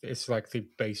like it's like the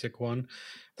basic one.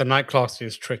 The night class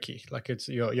is tricky. Like it's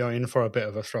you're in for a bit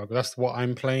of a struggle. That's what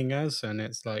I'm playing as, and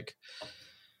it's like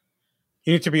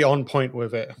you need to be on point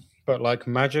with it. But like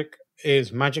magic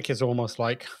is almost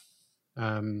like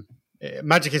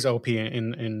magic is OP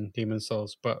in Demon's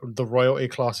Souls, but the royalty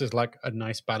class is like a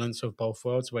nice balance of both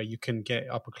worlds, where you can get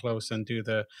up close and do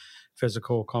the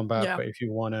physical combat, Yeah. but if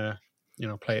you want to,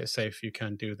 play it safe, you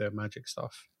can do the magic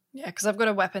stuff. Yeah, because I've got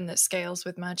a weapon that scales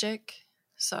with magic,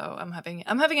 so I'm having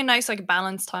a nice like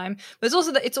balanced time. But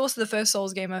it's also the first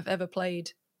Souls game I've ever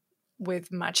played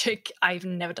with magic. I've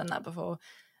never done that before,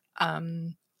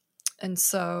 and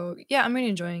so yeah, I'm really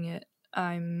enjoying it.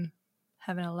 I'm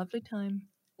having a lovely time.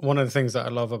 One of the things that I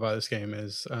love about this game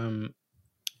is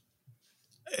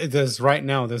there's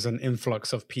an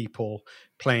influx of people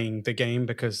playing the game,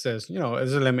 because there's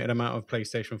a limited amount of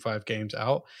PlayStation 5 games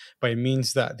out, but it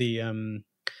means that the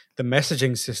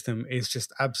messaging system is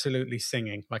just absolutely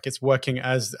singing. Like it's working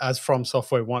as From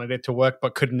Software wanted it to work,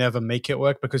 but could never make it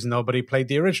work because nobody played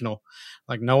the original.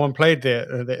 Like no one played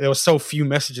there were so few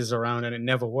messages around and it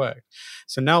never worked.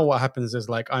 So now what happens is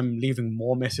like I'm leaving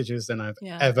more messages than I've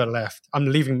ever left. I'm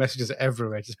leaving messages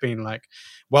everywhere, just being like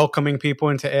welcoming people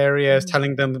into areas,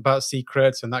 telling them about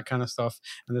secrets and that kind of stuff.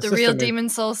 And the real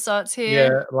Demon's Souls starts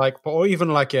here. Yeah, or even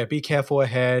like be careful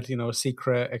ahead,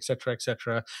 secret,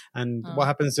 etc. And what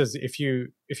happens is if you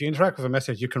interact with a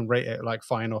message, you can rate it like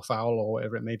fine or foul or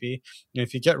whatever it may be. And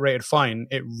if you get rated fine,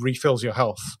 it refills your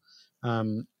health.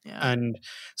 And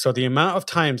so the amount of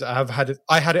times I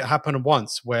had it happen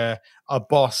once where a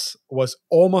boss was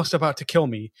almost about to kill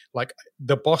me. Like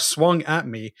the boss swung at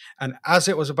me, and as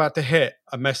it was about to hit,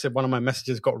 one of my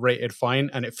messages got rated fine,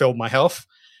 and it filled my health,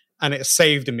 and it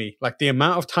saved me. Like the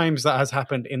amount of times that has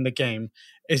happened in the game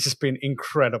has just been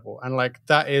incredible, and like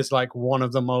that is like one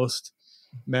of the most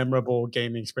memorable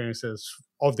gaming experiences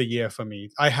of the year for me.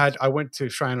 I went to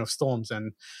Shrine of Storms,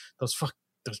 and those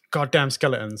goddamn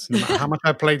skeletons, no matter how much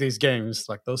I play these games,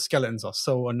 like those skeletons are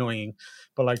so annoying,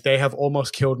 but like they have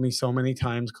almost killed me so many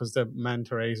times because the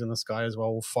manta rays in the sky as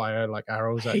well will fire like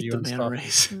arrows at you and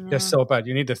stuff. They're so bad.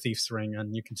 You need the thief's ring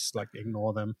and you can just like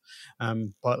ignore them.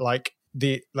 But like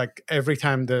every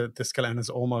time the skeleton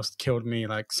has almost killed me,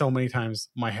 like so many times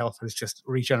my health has just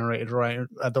regenerated right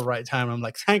at the right time. I'm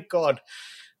like, thank God.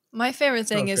 My favorite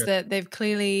thing is that they've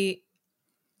clearly,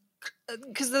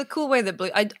 because the cool way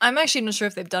that I'm actually not sure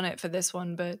if they've done it for this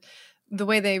one, but the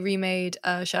way they remade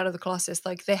Shadow of the Colossus,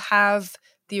 like they have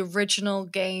the original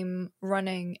game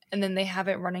running and then they have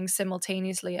it running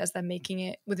simultaneously as they're making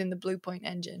it within the Bluepoint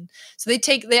engine. So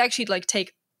they actually like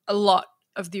take a lot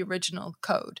of the original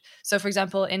code. So for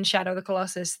example, in Shadow of the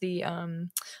Colossus, the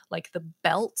like the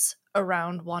belt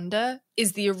around Wanda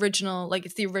is the original, like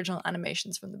it's the original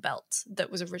animations from the belt that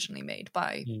was originally made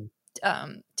by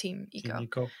Team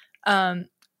Ico.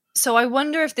 So I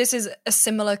wonder if this is a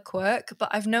similar quirk, but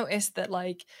I've noticed that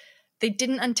like they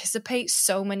didn't anticipate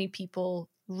so many people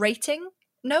rating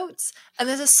notes, and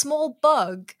there's a small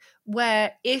bug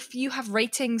where if you have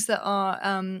ratings that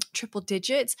are triple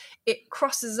digits, it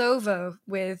crosses over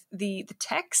with the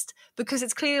text, because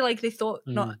it's clearly like they thought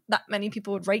not that many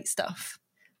people would rate stuff.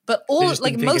 But all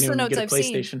like most of the notes I've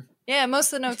seen,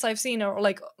 most of the notes I've seen are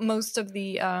like most of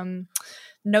the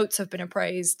notes have been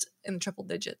appraised in the triple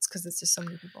digits because there's just so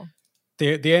many people.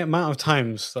 The amount of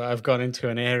times that I've gone into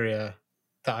an area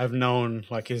that I've known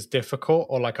like is difficult,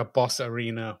 or like a boss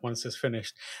arena once it's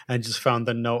finished, and just found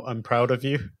the note "I'm proud of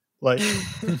you" like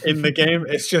in the game,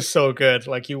 it's just so good.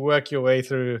 Like you work your way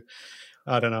through,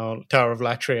 I don't know, Tower of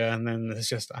Latria, and then it's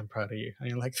just "I'm proud of you," and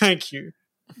you're like, "Thank you."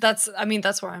 That's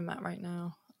where I'm at right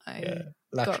now. I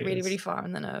got really, really far,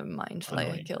 and then a mind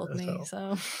flayer killed me. Well.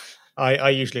 So I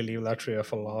usually leave Latria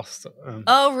for last.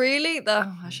 Oh, really?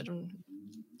 I should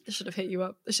have hit you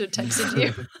up. I should have texted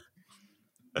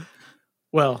you.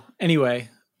 Well, anyway,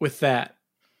 with that,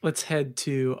 let's head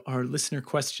to our listener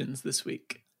questions this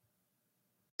week.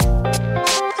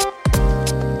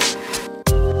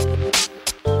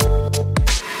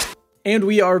 And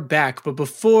we are back, but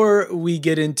before we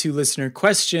get into listener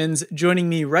questions, joining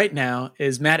me right now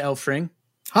is Matt Elfring.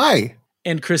 Hi.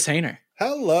 And Chris Hayner.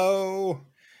 Hello.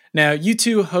 Now, you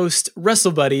two host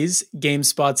Wrestle Buddies,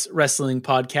 GameSpot's wrestling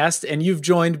podcast, and you've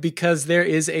joined because there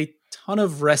is a ton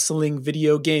of wrestling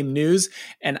video game news,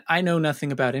 and I know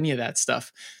nothing about any of that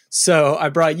stuff. So I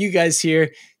brought you guys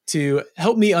here to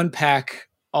help me unpack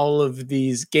all of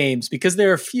these games, because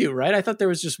there are a few, right? I thought there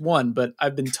was just one, but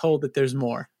I've been told that there's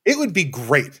more. It would be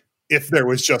great if there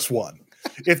was just one.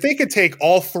 If they could take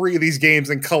all three of these games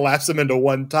and collapse them into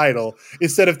one title,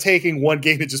 instead of taking one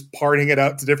game and just parting it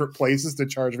out to different places to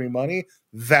charge me money,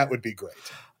 that would be great.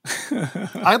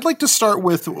 I'd like to start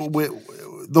with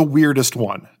the weirdest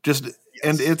one.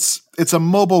 And it's a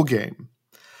mobile game.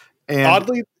 And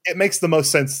oddly, it makes the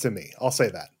most sense to me. I'll say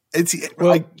that.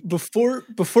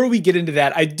 Before we get into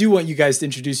that, I do want you guys to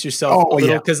introduce yourself a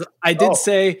little, because I did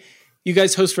say you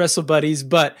guys host Wrestle Buddies,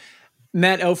 but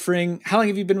Matt Elfring, how long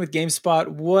have you been with GameSpot?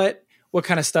 What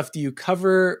kind of stuff do you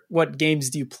cover? What games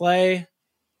do you play?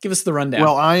 Give us the rundown.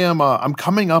 Well, I'm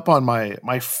coming up on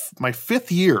my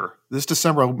fifth year. This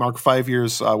December, I'll mark 5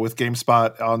 years with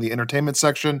GameSpot on the entertainment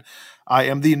section. I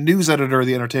am the news editor of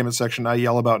the entertainment section. I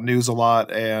yell about news a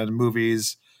lot and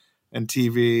movies and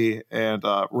TV and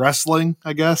wrestling,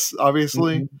 I guess,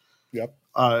 obviously. Mm-hmm.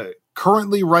 Yep.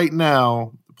 Currently, right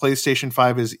now, PlayStation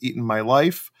 5 is eating my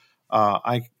life.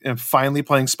 I am finally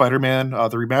playing Spider-Man,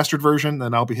 the remastered version.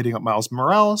 Then I'll be hitting up Miles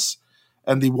Morales.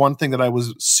 And the one thing that I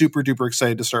was super duper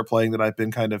excited to start playing that I've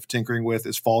been kind of tinkering with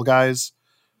is Fall Guys.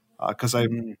 Because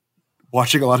I'm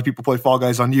watching a lot of people play Fall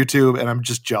Guys on YouTube, and I'm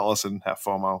just jealous and have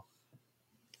FOMO.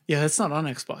 Yeah, that's not on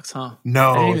Xbox, huh?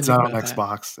 No, it's not on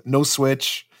Xbox. No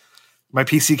Switch. My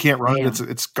PC can't run it.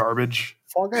 It's garbage.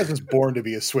 Fall Guys was born to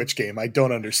be a Switch game. I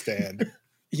don't understand.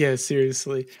 Yeah,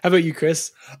 seriously. How about you,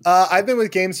 Chris? I've been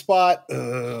with GameSpot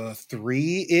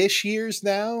 3-ish years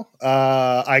now.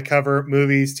 I cover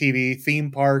movies, TV,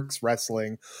 theme parks,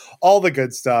 wrestling, all the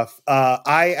good stuff.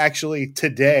 I actually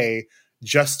today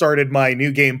just started my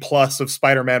new game plus of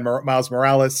Spider-Man Miles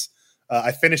Morales.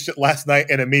 I finished it last night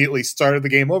and immediately started the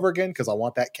game over again because I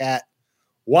want that cat.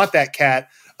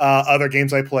 Other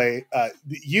games I play.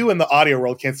 You in the audio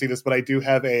world can't see this, but I do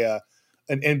have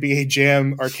an NBA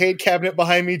Jam arcade cabinet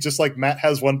behind me, just like Matt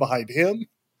has one behind him.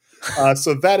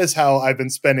 So that is how I've been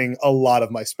spending a lot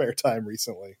of my spare time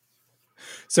recently.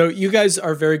 So you guys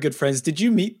are very good friends. Did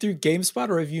you meet through GameSpot,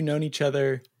 or have you known each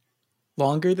other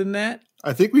longer than that?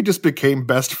 I think we just became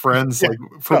best friends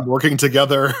from working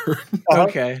together.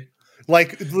 Okay.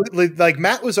 Like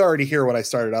Matt was already here when I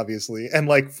started, obviously. And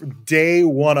like from day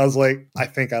one, I was like, I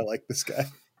think I like this guy.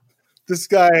 This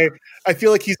guy, I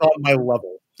feel like he's on my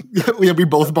level. Yeah, we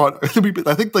both bought. I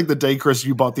think like the day, Chris,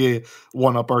 you bought the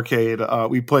 1UP arcade.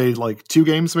 We played like 2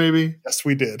 games, maybe. Yes,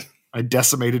 we did. I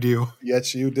decimated you.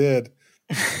 Yes, you did.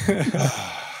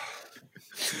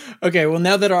 Okay, well,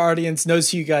 now that our audience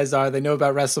knows who you guys are, they know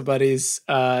about Wrestle Buddies,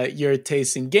 your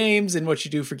taste in games and what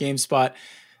you do for GameSpot.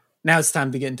 Now it's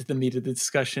time to get into the meat of the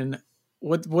discussion.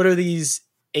 What are these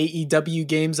AEW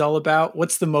games all about?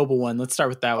 What's the mobile one? Let's start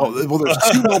with that one. Oh, well, there's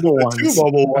 2 mobile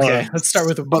ones. Okay, let's start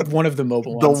with one of the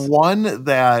mobile ones. The one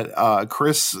that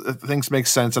Chris thinks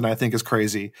makes sense and I think is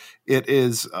crazy.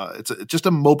 It's just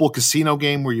a mobile casino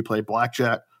game where you play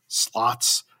blackjack,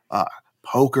 slots,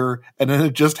 poker, and then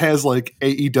it just has like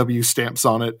AEW stamps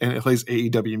on it and it plays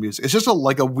AEW music. It's just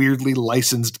a weirdly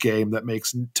licensed game that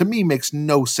makes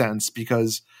no sense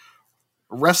because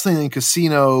wrestling in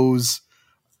casinos,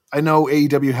 I know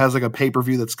AEW has like a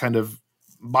pay-per-view that's kind of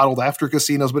modeled after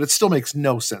casinos, but it still makes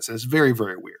no sense. It's very,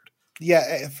 very weird.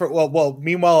 Yeah.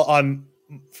 Meanwhile,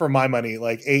 for my money,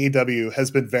 like AEW has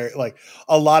been very like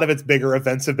a lot of its bigger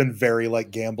events have been very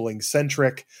like gambling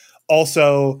centric.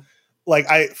 Also, like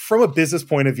from a business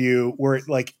point of view, we're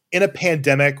like in a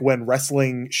pandemic when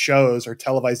wrestling shows are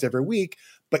televised every week,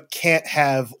 but can't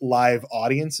have live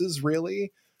audiences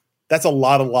really. That's a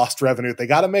lot of lost revenue. They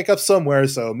got to make up somewhere.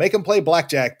 So make them play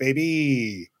blackjack,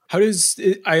 baby.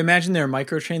 I imagine there are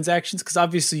microtransactions because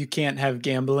obviously you can't have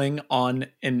gambling on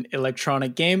an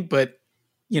electronic game, but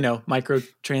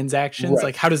microtransactions, right.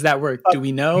 Like how does that work? Do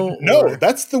we know? No,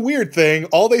 that's the weird thing.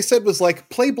 All they said was like,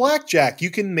 play blackjack.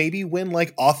 You can maybe win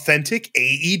like authentic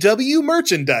AEW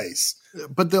merchandise.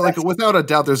 But they're like, without a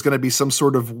doubt, there's going to be some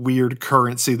sort of weird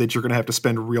currency that you're going to have to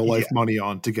spend real life money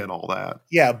on to get all that.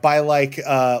 Yeah, by like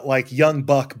Young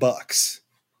Bucks.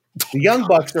 The Young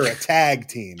Bucks are a tag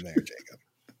team there,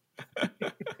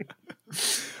 Jacob.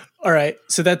 All right,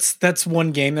 so that's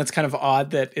one game. That's kind of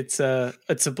odd that it's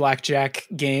a blackjack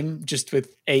game just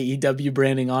with AEW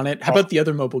branding on it. How about the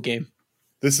other mobile game?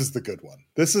 This is the good one.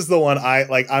 This is the one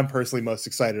I'm personally most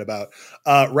excited about.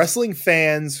 Wrestling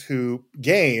fans who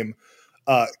game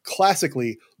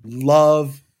classically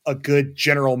love a good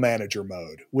general manager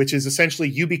mode, which is essentially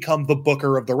you become the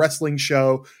booker of the wrestling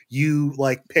show. You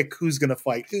like pick who's going to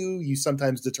fight who. You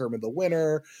sometimes determine the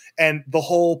winner. And the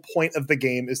whole point of the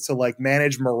game is to like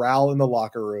manage morale in the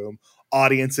locker room,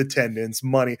 audience attendance,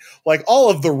 money, like all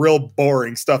of the real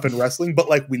boring stuff in wrestling, but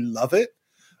like we love it.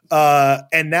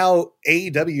 And now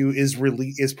AEW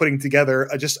is putting together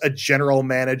just a general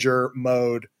manager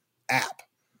mode app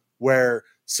where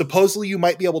supposedly you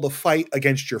might be able to fight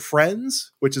against your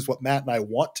friends, which is what Matt and I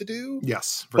want to do.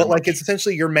 Yes. But like much. it's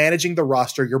essentially you're managing the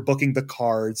roster, you're booking the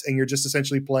cards, and you're just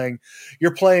essentially playing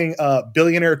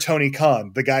billionaire Tony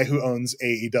Khan, the guy who owns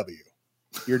AEW.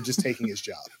 You're just taking his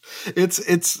job. It's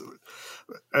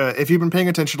if you've been paying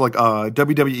attention to like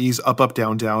WWE's Up Up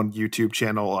Down Down YouTube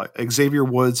channel, Xavier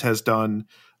Woods has done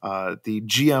the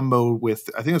GM mode with,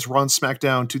 I think it's Raw and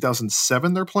SmackDown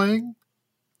 2007 they're playing.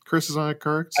 Chris, is that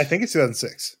correct? I think it's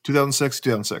 2006.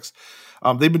 2006.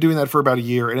 They've been doing that for about a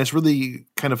year, and it's really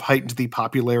kind of heightened the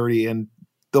popularity and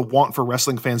the want for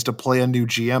wrestling fans to play a new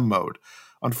GM mode.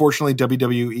 Unfortunately,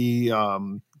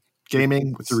 WWE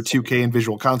gaming through 2K and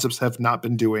Visual Concepts have not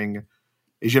been doing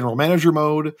a general manager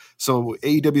mode. So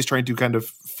AEW is trying to kind of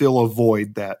fill a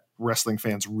void that wrestling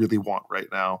fans really want right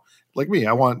now. Like me,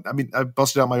 I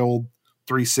busted out my old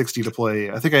 360 to play.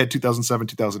 I think I had 2007,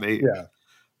 2008. Yeah.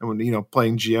 And when,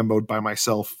 playing GM mode by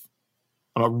myself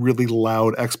on a really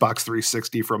loud Xbox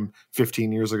 360 from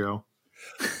 15 years ago.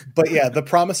 But yeah, the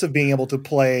promise of being able to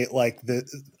play like the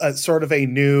sort of a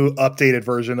new updated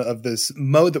version of this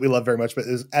mode that we love very much, but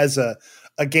is as a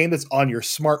game that's on your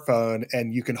smartphone,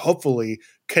 and you can hopefully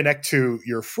connect to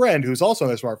your friend who's also on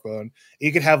their smartphone.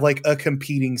 You could have like a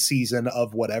competing season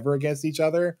of whatever against each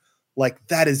other. Like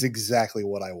that is exactly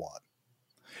what I want.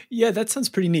 Yeah, that sounds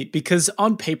pretty neat, because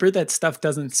on paper that stuff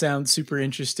doesn't sound super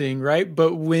interesting, right?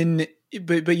 But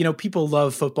people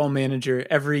love Football Manager.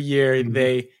 Every year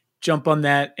they jump on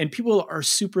that, and people are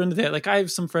super into that. Like I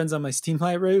have some friends on my Steam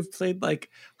library who've played like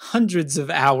hundreds of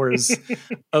hours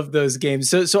of those games.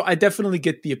 So I definitely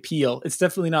get the appeal. It's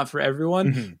definitely not for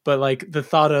everyone, but like the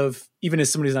thought of, even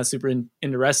as somebody who's not super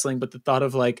into wrestling, but the thought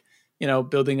of like,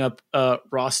 building up a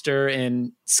roster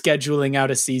and scheduling out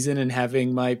a season and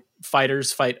having my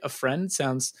fighters fight a friend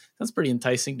sounds pretty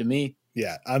enticing to me.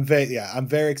 Yeah, I'm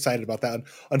very excited about that.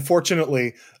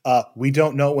 Unfortunately, we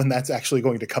don't know when that's actually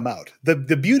going to come out. The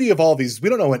beauty of all these, we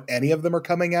don't know when any of them are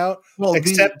coming out. Well,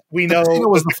 except we know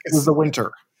was the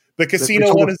winter. The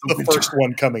casino one is the first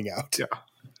one coming out. Yeah.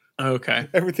 Okay.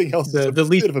 Everything else is the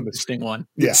least interesting one.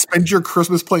 Yeah. Spend your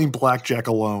Christmas playing blackjack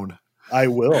alone. I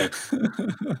will.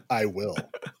 I will.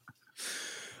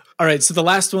 All right. So the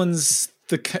last one's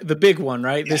the big one,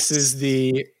 right? Yes. This is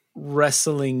the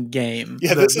wrestling game.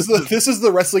 Yeah, this is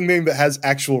the wrestling game that has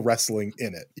actual wrestling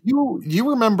in it. You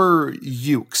remember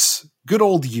Ukes? Good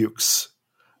old Ukes.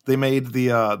 They made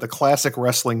the classic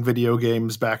wrestling video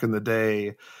games back in the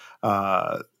day,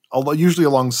 usually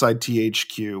alongside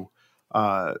THQ.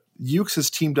 Ukes has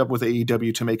teamed up with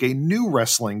AEW to make a new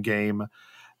wrestling game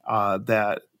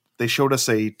that they showed us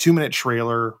a 2-minute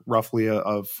trailer roughly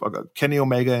of Kenny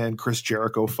Omega and Chris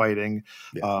Jericho fighting.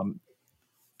 Yeah.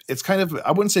 It's kind of,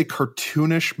 I wouldn't say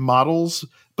cartoonish models,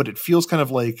 but it feels kind of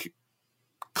like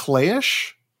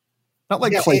clayish, not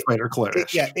like Clay Fighter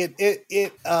clayish.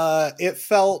 It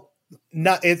felt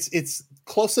not. It's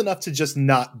close enough to just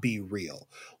not be real.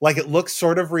 Like it looks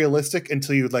sort of realistic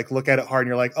until you like look at it hard and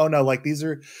you're like, oh no, like this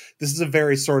is a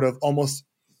very sort of almost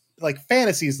like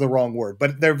fantasy is the wrong word,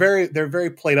 but they're very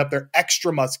played up. They're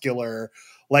extra muscular.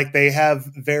 Like they have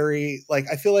very, like,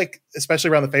 I feel like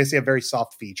especially around the face, they have very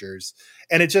soft features,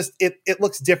 and it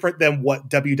looks different than what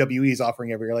WWE is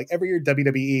offering every year. Like every year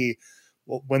WWE,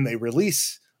 when they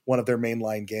release one of their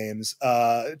mainline games,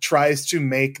 tries to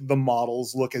make the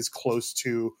models look as close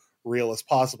to real as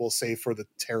possible, save for the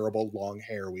terrible long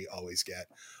hair we always get.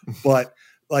 But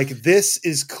like this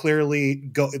is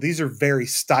clearly these are very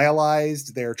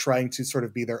stylized. They're trying to sort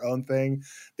of be their own thing.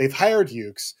 They've hired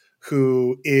Ukes,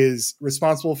 who is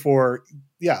responsible for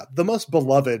the most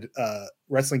beloved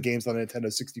wrestling games on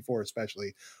Nintendo 64,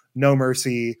 especially No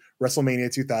Mercy,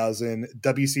 WrestleMania 2000,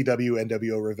 WCW,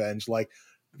 NWO Revenge. Like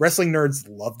wrestling nerds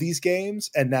love these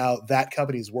games, and now that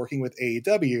company is working with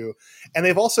AEW, and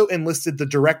they've also enlisted the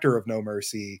director of No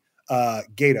Mercy,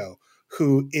 Gato,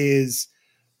 who is.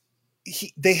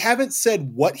 They haven't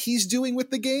said what he's doing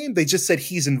with the game. They just said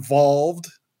he's involved.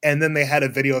 And then they had a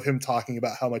video of him talking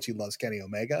about how much he loves Kenny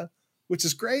Omega, which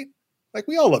is great. Like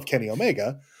we all love Kenny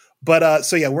Omega. But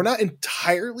so yeah, we're not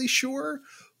entirely sure.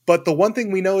 But the one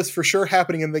thing we know is for sure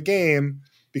happening in the game,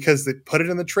 because they put it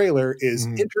in the trailer, is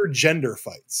intergender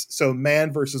fights. So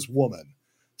man versus woman.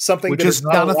 Something which that is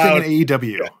not allowed, a thing in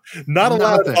AEW. Yeah, not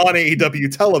allowed on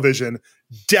AEW television,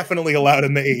 definitely allowed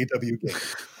in the AEW game.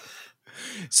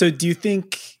 So do you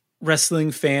think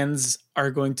wrestling fans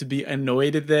are going to be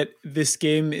annoyed that this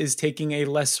game is taking a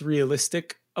less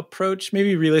realistic approach?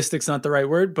 Maybe realistic's not the right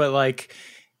word, but like,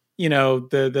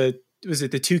 the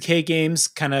 2K games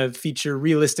kind of feature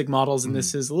realistic models, and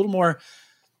this is a little more,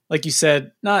 like you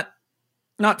said, not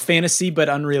fantasy, but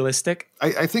unrealistic.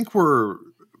 I think we're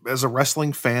as a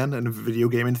wrestling fan and a video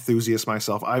game enthusiast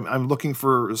myself, I'm looking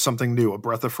for something new, a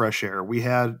breath of fresh air. We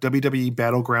had WWE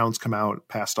Battlegrounds come out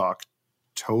past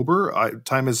October.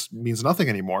 Time means nothing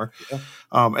anymore. Yeah.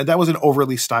 And that was an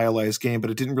overly stylized game, but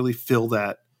it didn't really fill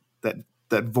that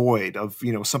void of,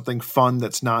 something fun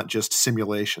that's not just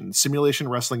simulation. Simulation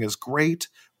wrestling is great,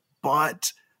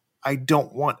 but I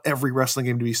don't want every wrestling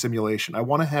game to be simulation. I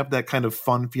want to have that kind of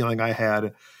fun feeling I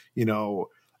had,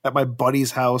 at my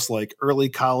buddy's house, like early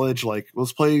college, like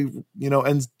let's play,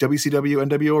 WCW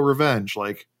NWO Revenge.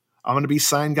 Like I'm going to be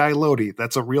Sign Guy Lodi.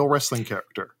 That's a real wrestling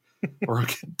character. Or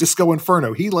Disco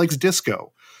Inferno. He likes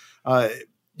disco.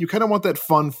 You kind of want that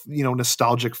fun,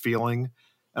 nostalgic feeling.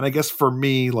 And I guess for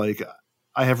me, like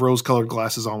I have rose-colored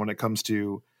glasses on when it comes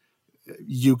to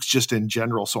Ukes just in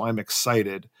general. So I'm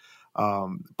excited.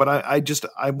 But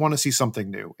I want to see something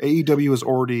new. AEW is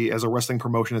already, as a wrestling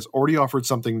promotion, has already offered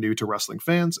something new to wrestling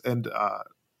fans. And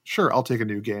sure, I'll take a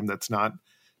new game that's not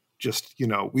just,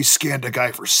 we scanned a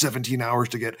guy for 17 hours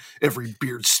to get every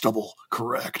beard stubble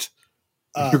correct.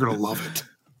 You're going to love it.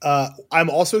 I'm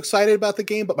also excited about the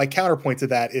game, but my counterpoint to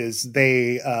that is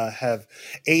they have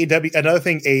AEW. Another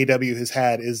thing AEW has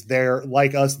had is they're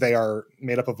like us. They are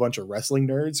made up of a bunch of wrestling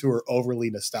nerds who are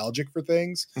overly nostalgic for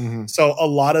things. Mm-hmm. So a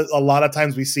lot of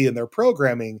times we see in their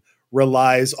programming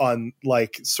relies on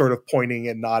like sort of pointing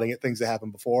and nodding at things that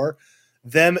happened before.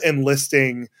 Them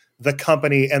enlisting the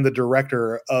company and the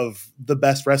director of the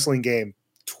best wrestling game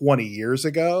 20 years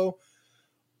ago.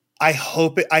 I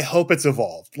hope it's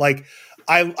evolved. Like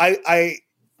I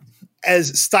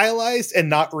as stylized and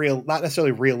not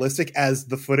necessarily realistic as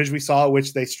the footage we saw,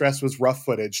 which they stressed was rough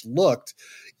footage, looked,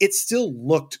 it still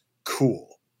looked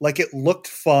cool. Like it looked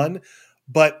fun,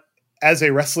 but as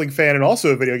a wrestling fan and also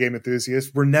a video game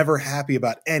enthusiast, we're never happy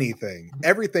about anything.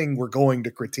 Everything we're going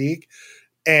to critique.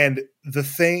 And the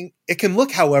thing, it can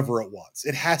look however it wants.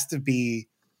 It has to be,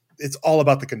 it's all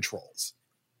about the controls.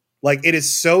 Like it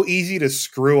is so easy to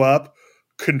screw up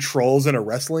controls in a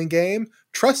wrestling game.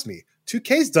 Trust me,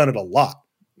 2K's done it a lot.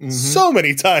 Mm-hmm. So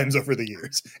many times over the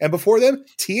years. And before them,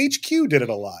 THQ did it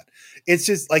a lot. It's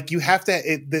just like you have to,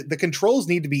 the controls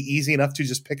need to be easy enough to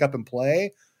just pick up and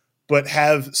play, but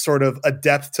have sort of a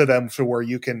depth to them to where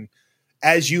you can,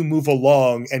 as you move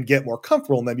along and get more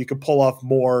comfortable in them, you can pull off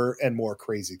more and more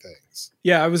crazy things.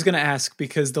 Yeah, I was going to ask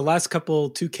because the last couple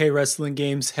 2K wrestling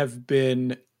games have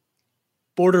been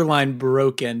borderline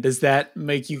broken. Does that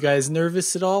make you guys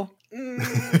nervous at all?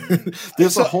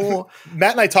 There's a whole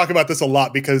Matt and I talk about this a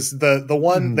lot because the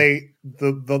one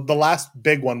the last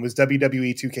big one was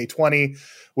WWE 2K20,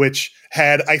 which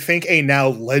had I think a now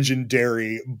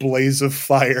legendary Blaze of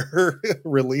Fire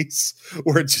release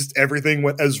where just everything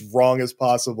went as wrong as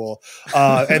possible.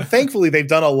 And thankfully they've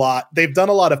done a lot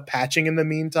of patching in the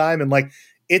meantime, and like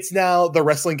it's now the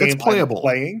wrestling game it's playable. I'm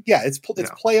playing. Yeah, it's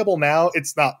playable now.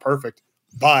 It's not perfect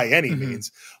by any means.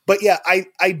 But yeah,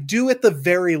 I do at the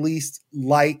very least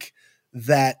like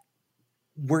that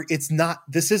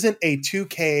this isn't a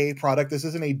 2K product. This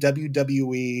isn't a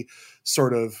WWE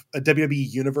sort of a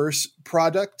WWE universe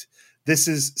product. This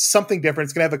is something different.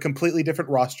 It's going to have a completely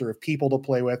different roster of people to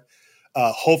play with.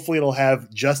 Hopefully it'll have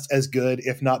just as good,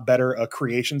 if not better, a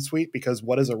creation suite, because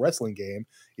what is a wrestling game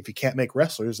if you can't make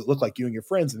wrestlers that look like you and your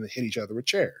friends and that hit each other with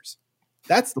chairs?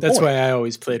 That's point. Why I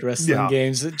always played wrestling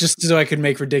games, just so I could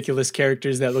make ridiculous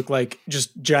characters that look like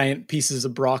just giant pieces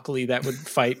of broccoli that would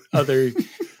fight other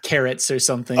carrots or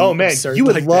something. Oh man, you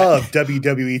would love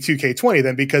WWE 2K20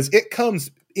 then, because it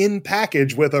comes in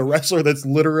package with a wrestler that's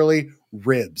literally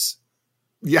ribs.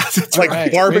 Yeah, it's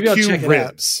like barbecue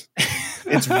ribs.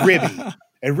 It's Ribby.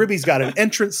 And Ribby's got an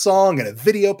entrance song and a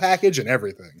video package and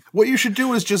everything. What you should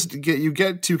do is just get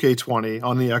 2K20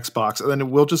 on the Xbox, and then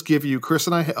we'll just give you. Chris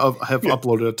and I have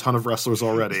uploaded a ton of wrestlers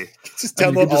already. Just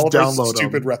download all of those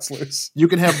stupid wrestlers. You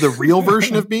can have the real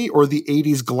version of me or the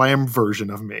 80s glam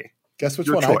version of me. Guess which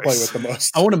one choice. I play with the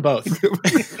most. I want them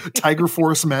both. Tiger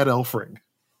Force Matt Elfring.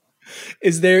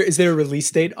 Is there a release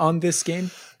date on this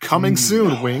game? Coming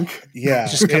soon, wink. Yeah.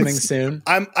 Just coming soon.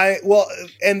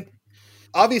 And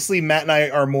obviously, Matt and I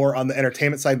are more on the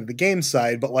entertainment side than the game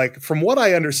side, but like from what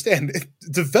I understand,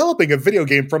 developing a video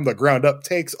game from the ground up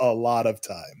takes a lot of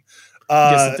time.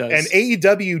 Yes, it does. And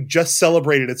AEW just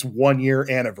celebrated its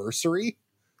 1-year anniversary.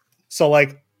 So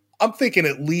like, I'm thinking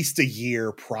at least a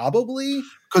year, probably.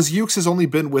 Because Ukes has only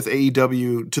been with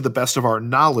AEW, to the best of our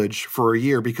knowledge, for a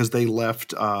year because they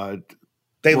left with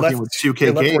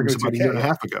 2K Games about a year and a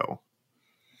half ago.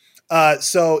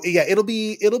 So yeah, it'll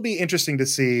be interesting to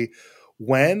see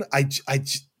when I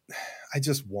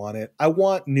just want it. I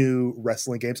want new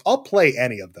wrestling games. I'll play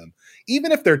any of them.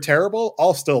 Even if they're terrible,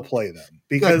 I'll still play them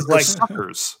because like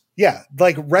suckers. Yeah,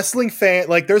 like wrestling fan,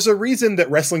 like there's a reason that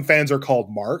wrestling fans are called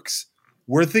marks.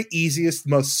 We're the easiest,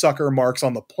 most sucker marks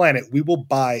on the planet. We will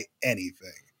buy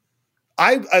anything.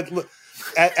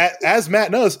 As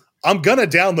Matt knows, I'm gonna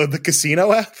download the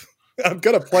casino app. I'm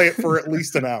gonna play it for at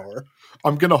least an hour.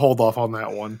 I'm gonna hold off on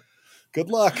that one. Good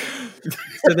luck.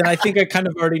 So then I think I kind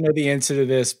of already know the answer to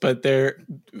this, but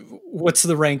what's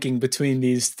the ranking between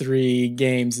these three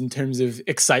games in terms of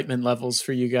excitement levels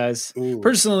for you guys? Ooh.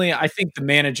 Personally, I think the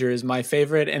manager is my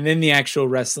favorite, and then the actual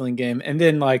wrestling game, and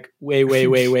then like way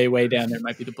down there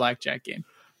might be the blackjack game.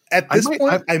 At this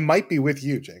point, I might be with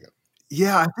you, Jacob.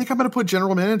 Yeah, I think I'm going to put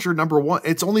General Manager number one.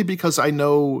 It's only because I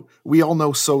know we all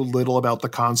know so little about the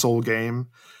console game.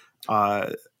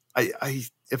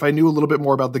 If I knew a little bit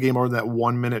more about the game over that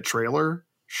 1 minute trailer,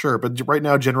 sure. But right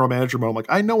now, General Manager mode, I'm like,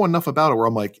 I know enough about it where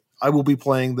I'm like, I will be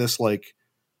playing this like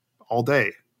all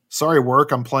day. Sorry,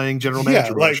 work. I'm playing General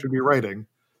Manager. Like, I should be writing.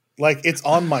 Like it's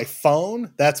on my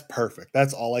phone. That's perfect.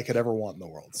 That's all I could ever want in the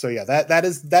world. So yeah, that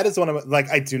is one of like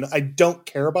I don't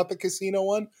care about the casino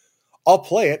one. I'll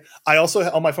play it. I also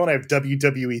on my phone I have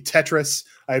WWE Tetris.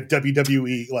 I have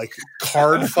WWE like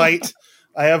Card Fight.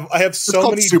 I have so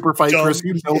many Super Fight, Chris.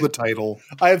 You know the title.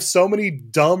 I have so many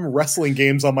dumb wrestling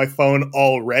games on my phone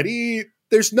already.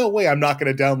 There's no way I'm not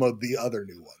going to download the other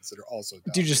new ones that are also.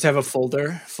 Do you just have a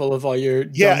folder full of all your?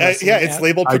 It's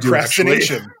labeled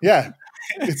procrastination. Yeah,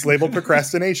 it's labeled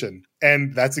procrastination,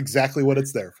 and that's exactly what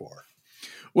it's there for.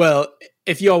 Well,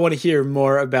 if you all want to hear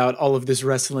more about all of this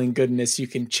wrestling goodness, you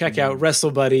can check out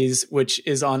Wrestle Buddies, which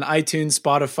is on iTunes,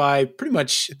 Spotify, pretty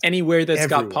much anywhere that's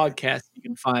got podcasts you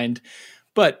can find.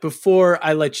 But before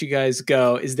I let you guys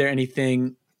go, is there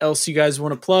anything else you guys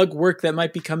want to plug? Work that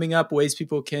might be coming up, ways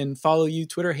people can follow you,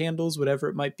 Twitter handles, whatever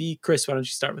it might be. Chris, why don't you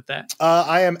start with that?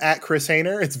 I am at Chris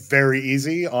Hayner. It's very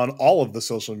easy on all of the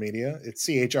social media. It's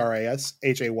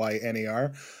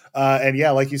ChrisHayner. And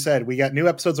yeah, like you said, we got new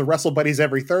episodes of Wrestle Buddies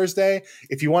every Thursday.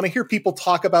 If you want to hear people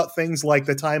talk about things like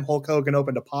the time Hulk Hogan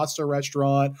opened a pasta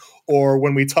restaurant, or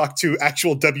when we talk to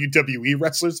actual WWE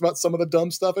wrestlers about some of the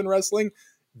dumb stuff in wrestling,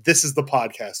 this is the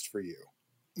podcast for you.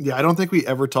 Yeah, I don't think we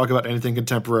ever talk about anything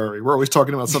contemporary. We're always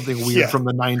talking about something weird from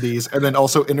the 90s and then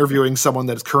also interviewing someone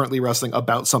that's currently wrestling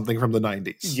about something from the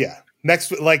 90s. Yeah.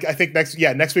 Next week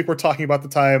we're talking about the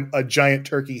time a giant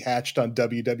turkey hatched on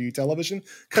WWE television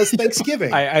because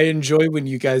Thanksgiving. I enjoy when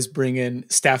you guys bring in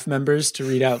staff members to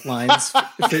read out lines. Oh,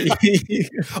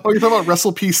 you're talking about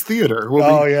Wrestle Peace Theater. We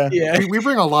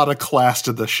bring a lot of class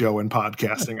to the show in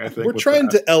podcasting, I think. We're trying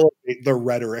to elevate the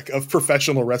rhetoric of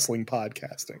professional wrestling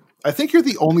podcasting. I think you're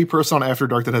the only person on After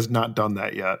Dark that has not done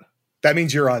that yet. That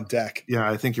means you're on deck. Yeah,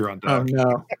 I think you're on deck. Oh,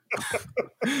 no.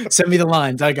 Send me the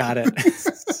lines. I got it.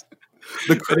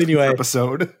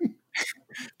 Episode.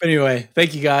 But anyway,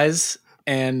 thank you guys.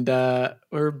 And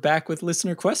we're back with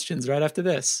listener questions right after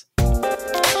this.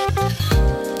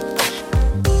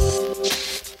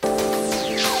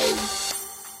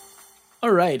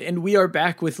 All right, and we are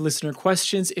back with listener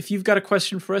questions. If you've got a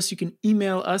question for us, you can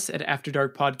email us at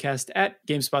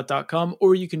afterdarkpodcast@gamespot.com,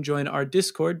 or you can join our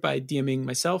Discord by DMing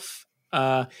myself,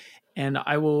 and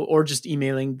I will, or just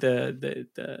emailing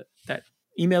that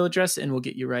email address, and we'll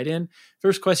get you right in.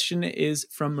 First question is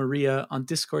from Maria on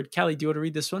Discord. Callie, do you want to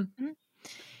read this one? Mm-hmm.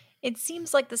 It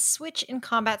seems like the switch in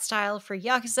combat style for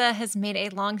Yakuza has made a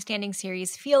long-standing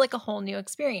series feel like a whole new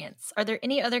experience. Are there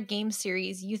any other game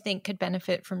series you think could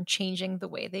benefit from changing the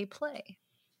way they play?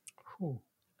 Ooh.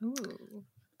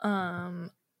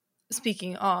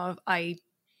 Speaking of, I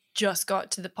just got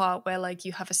to the part where like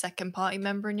you have a second party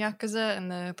member in Yakuza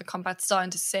and the combat's starting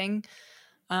to sing.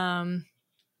 That's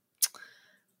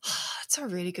a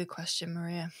really good question,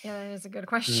 Maria. Yeah, that is a good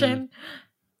question.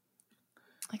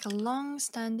 Like a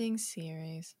long-standing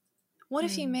series. What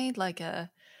if you made like I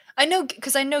know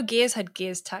Gears had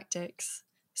Gears Tactics.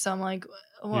 So I'm like,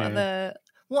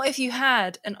 what if you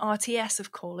had an RTS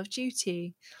of Call of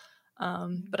Duty?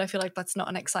 But I feel like that's not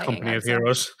an exciting Company of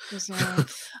Heroes.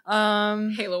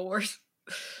 Halo Wars.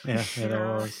 Yeah,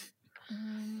 Halo Wars.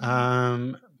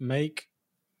 I mean,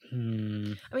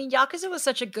 Yakuza was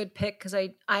such a good pick because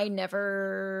I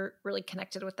never really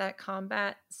connected with that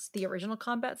the original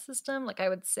combat system. Like I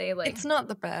would say, like it's not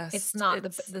the best. It's not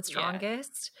the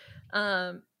strongest.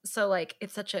 Yeah. So like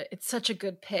it's such a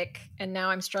good pick, and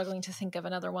now I'm struggling to think of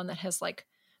another one that has like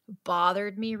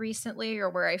bothered me recently or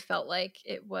where I felt like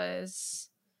it was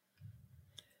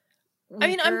weaker. I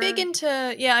mean, I'm big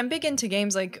into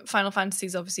games like Final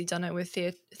Fantasy's obviously done it with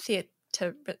theater.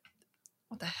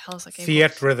 What the hell is that game?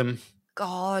 Theatrhythm.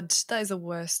 God, that is the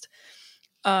worst.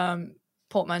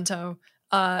 Portmanteau.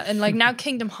 And like now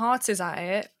Kingdom Hearts is at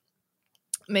it,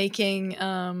 making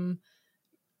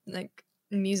like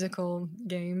musical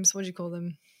games. What do you call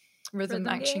them? Rhythm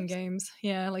action games.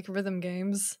 Yeah, like rhythm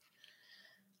games.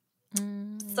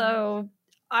 So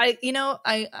I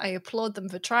applaud them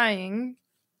for trying,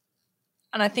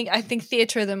 and I think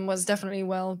Theatrhythm was definitely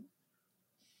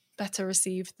better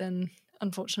received than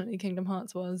unfortunately Kingdom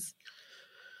Hearts was.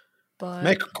 But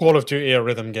Make Call of Duty a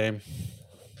rhythm game.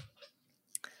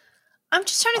 I'm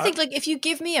just trying to think, like, if you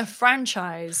give me a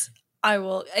franchise, I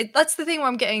will. That's the thing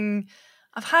where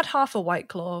I've had half a White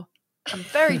Claw. I'm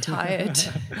very tired.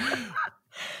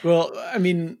 Well, I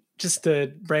mean, just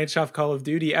to branch off Call of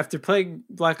Duty, after playing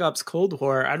Black Ops Cold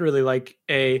War, I'd really like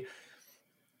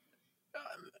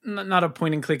not a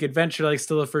point and click adventure, like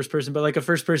still a first person, but like a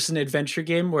first person adventure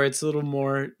game where it's a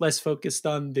little less focused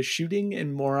on the shooting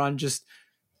and more on just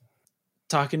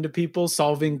talking to people,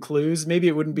 solving clues. Maybe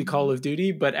it wouldn't be Call of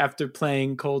Duty, but after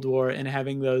playing Cold War and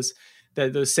having those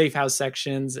safe house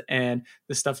sections and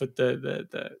the stuff with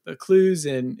the clues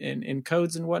and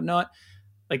codes and whatnot,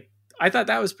 like I thought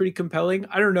that was pretty compelling.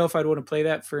 I don't know if I'd want to play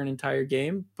that for an entire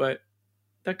game, but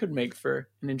that could make for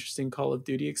an interesting Call of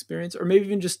Duty experience, or maybe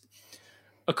even just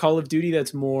a Call of Duty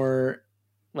that's more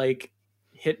like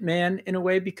Hitman in a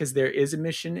way, because there is a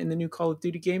mission in the new Call of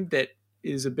Duty game that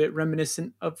is a bit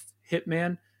reminiscent of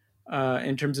Hitman,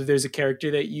 in terms of there's a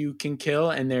character that you can kill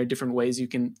and there are different ways you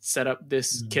can set up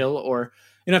this kill, or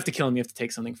you don't have to kill him, you have to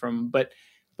take something from him. But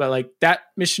like that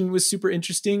mission was super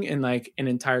interesting, and like an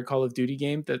entire Call of Duty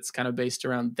game that's kind of based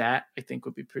around that, I think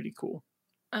would be pretty cool.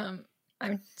 I'm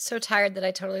so tired that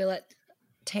I totally let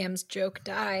Tam's joke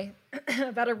die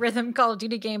about a rhythm Call of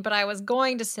Duty game, but I was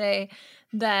going to say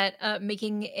that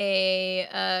making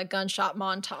a gunshot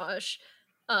montage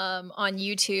on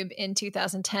YouTube in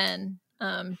 2010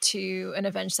 to an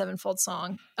Avenged Sevenfold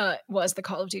song was the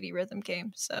Call of Duty rhythm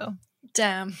game. So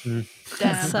damn, so,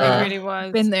 it really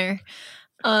was. Been there.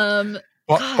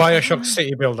 Bioshock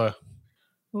City Builder.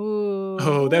 Ooh.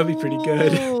 Oh, that would be pretty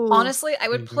good. Honestly, I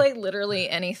would play literally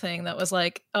anything that was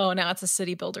like, oh, now it's a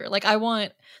city builder. Like I've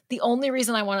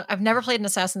never played an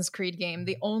Assassin's Creed game.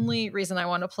 The only reason I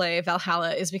want to play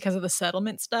Valhalla is because of the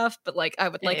settlement stuff, but like I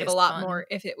would like it a lot more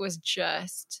if it was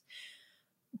just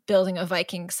building a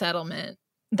Viking settlement.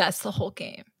 That's the whole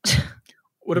game.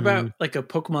 What about like a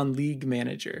Pokemon League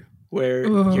manager, where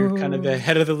you're kind of the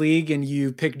head of the league and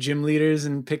you pick gym leaders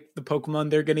and pick the Pokemon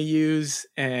they're going to use,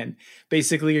 and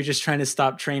basically you're just trying to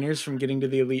stop trainers from getting to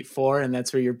the Elite Four, and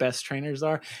that's where your best trainers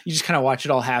are. You just kind of watch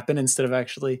it all happen instead of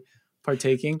actually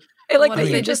partaking. What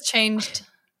if they just changed?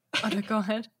 Oh, no, go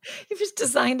ahead. You've just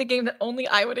designed a game that only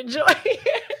I would enjoy.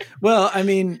 Well, I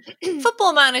mean,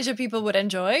 Football Manager people would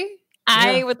enjoy.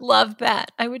 I would love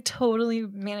that. I would totally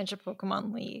manage a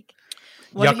Pokemon League.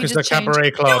 Yakuza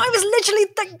Cabaret Club. No, I was literally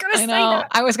going to say that.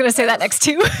 I was going to say that next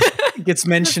too. It gets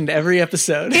mentioned every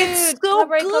episode. It's so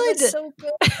good. It's so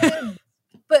good.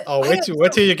 But wait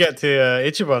till you get to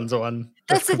Ichiban's one.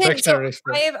 That's the thing. So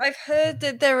I've heard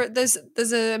that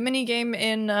there's a mini game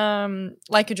in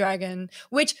Like a Dragon,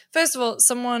 which first of all,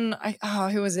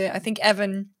 who was it? I think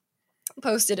Evan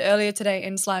posted earlier today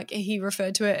in Slack. He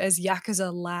referred to it as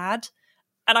Yakuza Lad.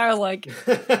 And I was like,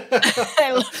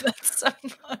 I love that so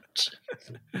much.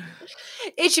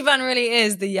 Ichiban really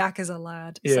is the Yakuza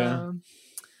lad. Yeah.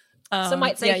 So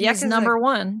might say he's number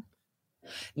one.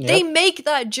 They make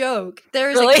that joke. There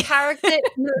is a character.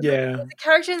 There's a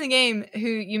character in the game who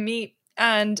you meet,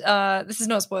 and this is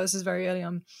not spoilers. This is very early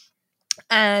on.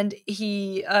 And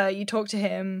you talk to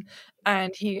him,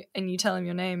 and you tell him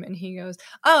your name, and he goes,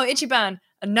 "Oh, Ichiban,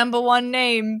 a number one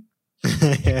name."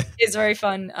 It's very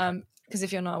fun. Because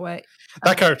if you're not aware,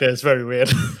 that character is very weird.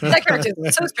 That character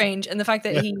is so strange, and the fact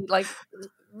that he like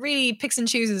really picks and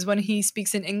chooses when he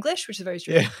speaks in English, which is very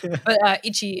strange. Yeah. But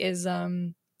Ichi is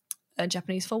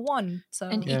Japanese for one, so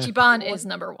and Ichiban is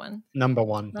number one. Number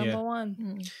one.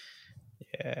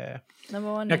 Yeah.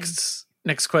 Number one.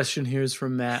 Next question here is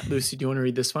from Matt. Lucy, do you want to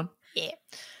read this one? Yeah.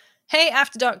 Hey,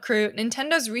 After Dark crew,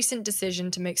 Nintendo's recent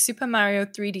decision to make Super Mario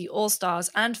 3D All-Stars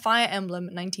and Fire Emblem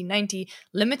 1990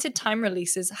 limited time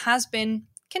releases has been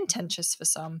contentious for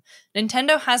some.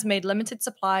 Nintendo has made limited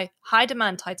supply, high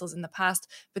demand titles in the past,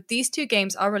 but these two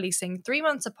games are releasing 3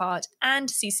 months apart and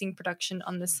ceasing production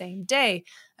on the same day.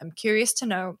 I'm curious to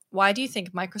know, why do you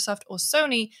think Microsoft or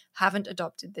Sony haven't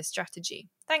adopted this strategy?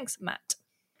 Thanks, Matt.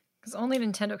 Because only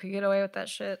Nintendo could get away with that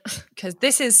shit. Because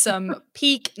this is some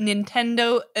peak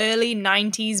Nintendo early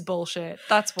 90s bullshit.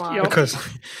 That's why.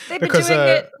 They've been doing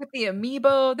it with the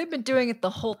Amiibo. They've been doing it the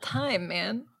whole time,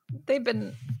 man.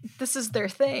 This is their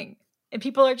thing. And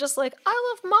people are just like,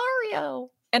 I love Mario.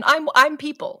 And I'm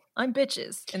people. I'm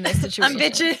bitches in this situation. I'm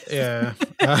bitches. Yeah,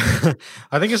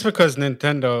 I think it's because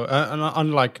Nintendo,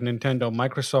 unlike Nintendo,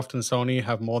 Microsoft and Sony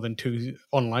have more than 2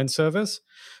 online servers,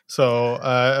 so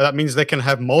that means they can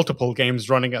have multiple games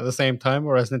running at the same time.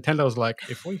 Whereas Nintendo's like,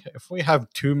 if we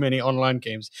have too many online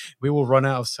games, we will run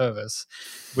out of servers.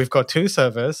 We've got 2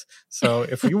 servers, so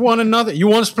if you want you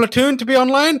want Splatoon to be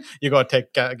online, you got to take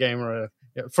a game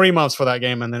 3 months for that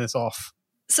game, and then it's off.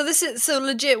 So this is so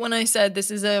legit. When I said this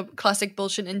is a classic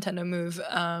bullshit Nintendo move,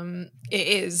 it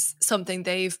is something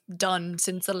they've done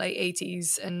since the late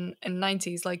 80s and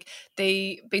 90s. Like,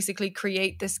 they basically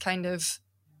create this kind of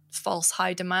false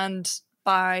high demand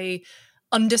by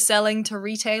underselling to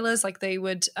retailers. Like, they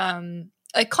would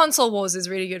like Console Wars is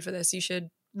really good for this. You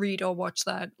should read or watch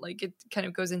that. Like, it kind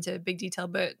of goes into big detail,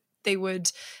 but they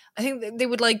would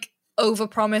like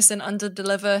overpromise and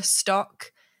underdeliver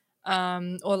stock.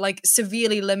 Or like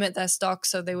severely limit their stock,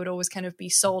 so they would always kind of be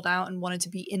sold out and wanted to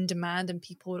be in demand, and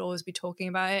people would always be talking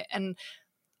about it. And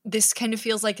this kind of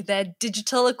feels like their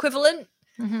digital equivalent.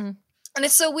 Mm-hmm. And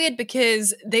it's so weird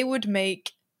because they would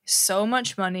make so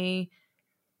much money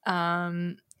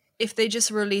if they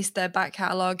just released their back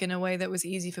catalog in a way that was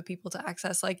easy for people to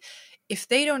access. Like, if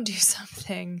they don't do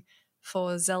something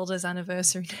for Zelda's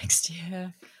anniversary next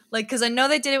year, like, because I know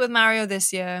they did it with Mario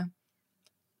this year,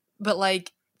 but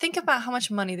like, think about how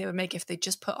much money they would make if they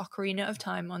just put Ocarina of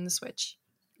Time on the Switch.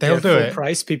 They'll do full it.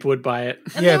 price, people would buy it.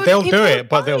 And Yeah, they'll do people it, would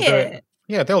but they'll buy do it.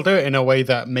 Yeah, they'll do it in a way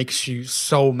that makes you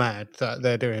so mad that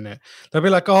they're doing it. They'll be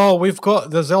like, "Oh, we've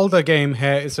got the Zelda game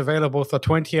here. It's available for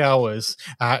 20 hours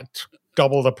at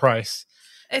double the price."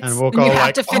 It's, And we'll and go you have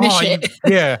like, to finish "Oh, it."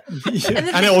 yeah. And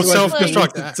the And it will thing is,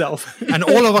 self-destruct like- itself. And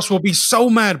all of us will be so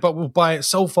mad, but we'll buy it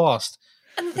so fast.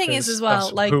 and the thing is Because as well,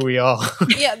 that's like, who we are.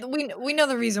 yeah, we know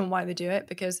the reason why they do it,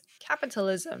 because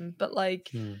capitalism. But like,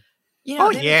 Hmm. you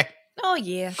know, Oh,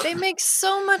 they make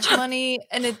so much money,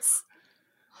 and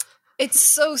it's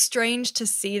so strange to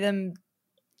see them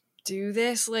do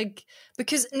this. Like,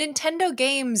 because Nintendo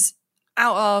games,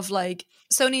 out of like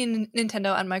Sony and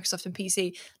Nintendo and Microsoft and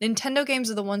PC, Nintendo games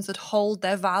are the ones that hold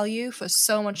their value for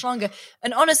so much longer.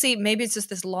 And honestly, maybe it's just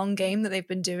this long game that they've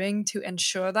been doing to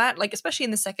ensure that, like, especially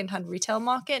in the secondhand retail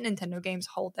market, Nintendo games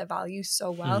hold their value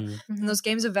so well. Hmm. And those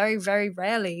games are very, very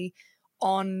rarely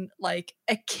on like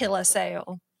a killer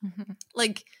sale. Mhm.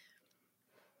 Like,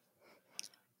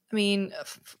 I mean,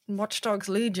 Watch Dogs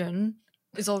Legion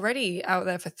is already out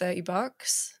there for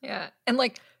 $30. Yeah. And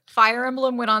like Fire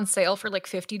Emblem went on sale for like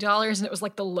 $50, and it was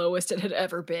like the lowest it had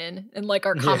ever been. And like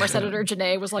our commerce editor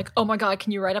Janae was like, "Oh my god,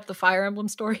 can you write up the Fire Emblem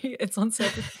story? It's on sale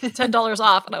for $10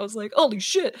 off." And I was like, "Holy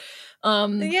shit!"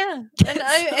 Yeah, and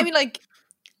I mean, like,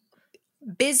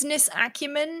 business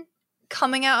acumen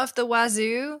coming out of the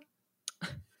wazoo,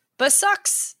 but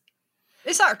sucks.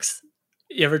 It sucks.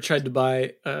 You ever tried to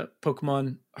buy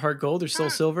Pokemon Heart Gold or Soul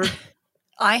Silver?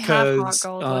 I have Heart 'Cause,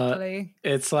 Gold, luckily.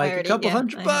 It's like already- a couple yeah,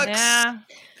 $100 I bucks. Yeah.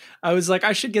 I was like,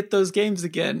 I should get those games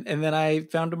again. And then I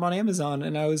found them on Amazon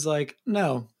and I was like,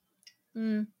 no,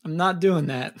 Mm. I'm not doing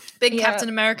that. Big Yeah. Captain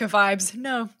America vibes.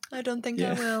 No, I don't think I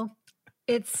Yeah. will.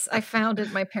 I found it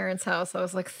at my parents' house. I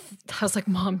was like,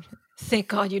 "Mom, thank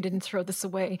God you didn't throw this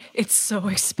away. It's so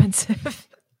expensive."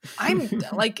 I'm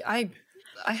like, I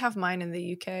have mine in the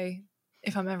UK.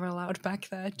 If I'm ever allowed back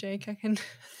there, Jake, I can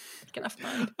have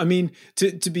mine. I mean,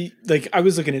 to be like, I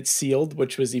was looking at sealed,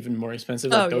 which was even more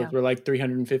expensive. Like Oh, those yeah. were like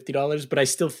 $350, but I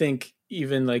still think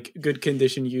even like good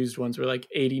condition used ones were like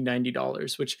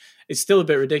 $80-$90, which is still a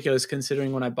bit ridiculous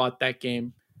considering when I bought that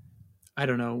game. I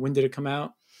don't know, when did it come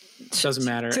out? Doesn't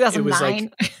matter. It was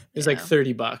 2009. like Yeah.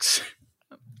 $30.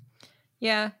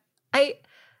 Yeah.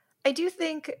 I do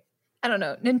think, I don't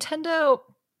know, Nintendo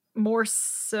more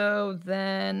so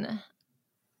than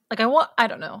like I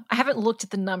don't know. I haven't looked at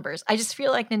the numbers. I just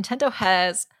feel like Nintendo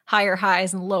has higher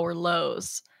highs and lower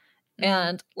lows. Mhm.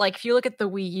 And like if you look at the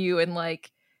Wii U and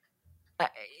like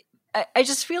I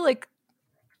just feel like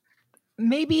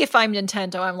maybe if I'm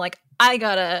Nintendo, I'm like, I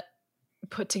gotta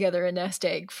put together a nest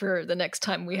egg for the next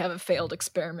time we have a failed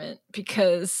experiment,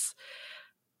 because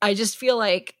I just feel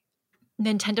like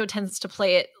Nintendo tends to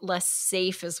play it less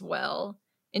safe as well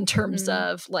in terms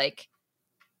of like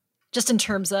just in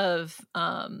terms of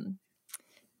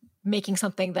making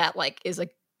something that like is a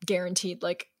guaranteed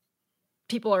like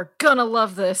people are gonna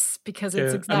love this because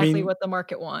it's Yeah, I exactly mean- what the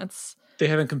market wants. They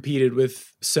haven't competed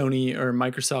with Sony or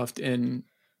Microsoft in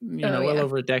well yeah.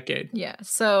 over a decade. Yeah.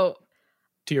 So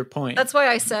To your point, that's why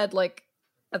I said like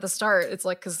at the start, it's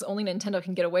like because only Nintendo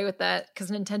can get away with that,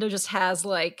 because Nintendo just has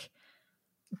like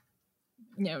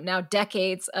now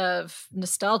decades of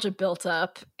nostalgia built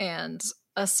up and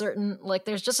a certain like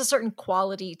there's just a certain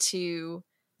quality to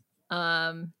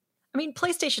I mean,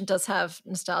 PlayStation does have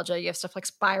nostalgia. You have stuff like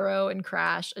Spyro and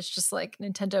Crash. It's just like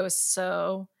Nintendo is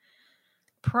so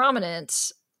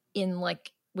prominent in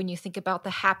like when you think about the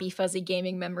happy fuzzy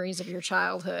gaming memories of your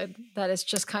childhood, that it's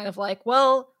just kind of like,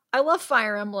 well, I love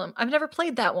Fire Emblem. I've never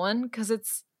played that one because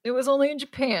it was only in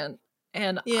Japan,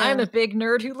 and I'm a big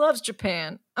nerd who loves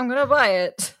Japan. I'm gonna buy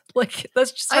it. Like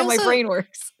that's just how my brain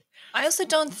works. I also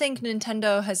don't think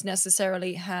Nintendo has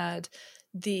necessarily had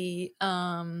the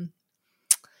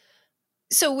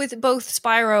so with both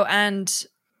Spyro and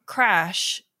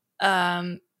Crash,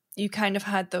 you kind of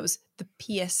had the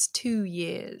PS2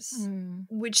 years,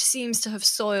 which seems to have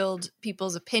soiled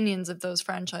people's opinions of those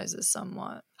franchises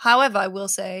somewhat. However, I will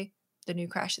say the new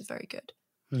Crash is very good.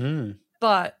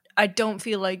 But I don't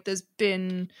feel like I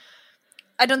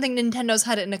don't think Nintendo's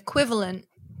had an equivalent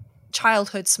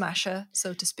childhood smasher,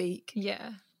 so to speak.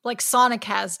 Yeah. Like Sonic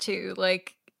has too.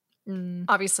 Like,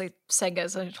 obviously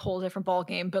Sega's a whole different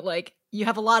ballgame, but like you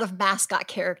have a lot of mascot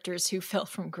characters who fell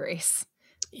from grace.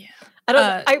 Yeah.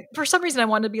 I for some reason I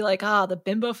wanted to be like, the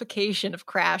bimbofication of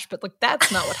Crash, but like that's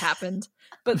not what happened.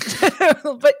 But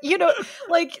but you know,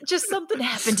 like just something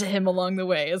happened to him along the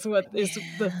way is what is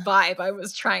the vibe I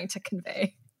was trying to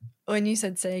convey. When you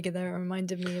said Sega, that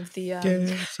reminded me of the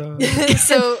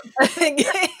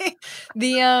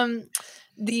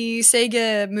the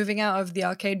Sega moving out of the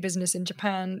arcade business in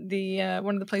Japan. The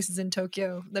one of the places in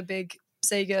Tokyo, the big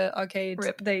Sega arcade,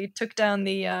 they took down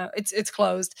the it's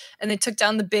closed, and they took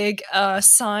down the big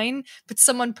sign, but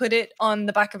someone put it on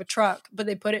the back of a truck, but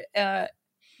they put it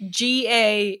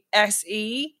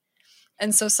GASE.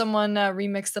 And so someone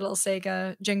remixed the little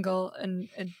Sega jingle, and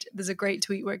there's a great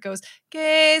tweet where it goes,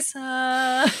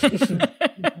 Gesa,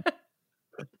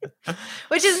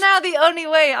 which is now the only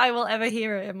way I will ever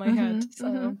hear it in my head.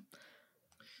 So,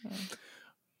 yeah.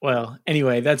 Well,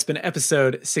 anyway, that's been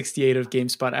episode 68 of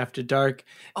GameSpot After Dark.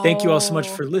 Thank you all so much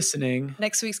for listening.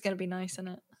 Next week's going to be nice, isn't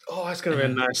it? Oh, it's going to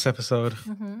be a nice episode.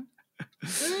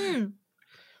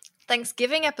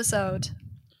 Thanksgiving episode.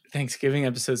 Thanksgiving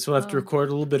episodes. So we'll have to record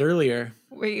a little bit earlier.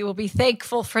 We will be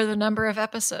thankful for the number of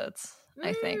episodes,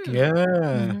 I think.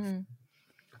 Yeah.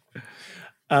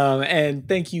 And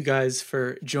thank you guys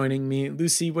for joining me.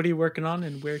 Lucy, what are you working on,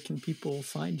 and where can people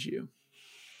find you?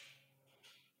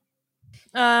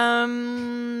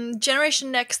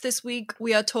 Generation Next this week,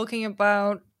 we are talking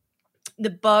about the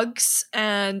bugs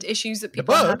and issues that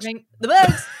people are having. The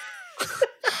bugs!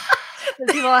 that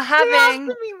people are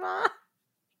having.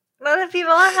 A lot of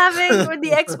people are having with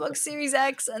the Xbox Series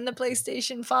X and the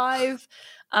PlayStation 5.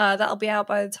 That'll be out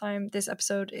by the time this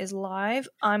episode is live.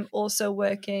 I'm also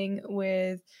working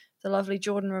with the lovely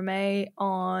Jordan Ramey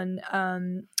on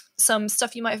some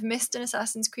stuff you might have missed in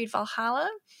Assassin's Creed Valhalla.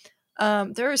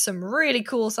 There are some really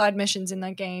cool side missions in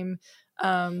that game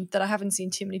that I haven't seen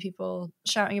too many people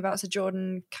shouting about. So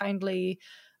Jordan kindly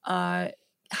had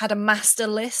a master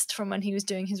list from when he was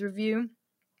doing his review.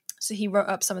 So he wrote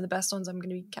up some of the best ones. I'm going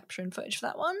to be capturing footage for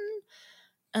that one.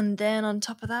 And then on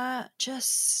top of that,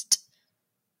 just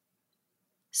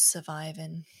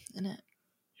surviving, innit?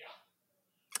 Yeah.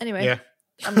 Anyway. Yeah.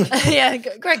 Yeah,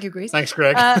 Greg agrees. Thanks,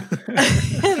 Greg.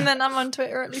 And then I'm on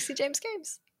Twitter at Lucy James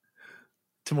Games.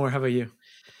 Tamor, how about you?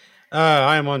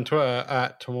 I am on Twitter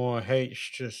at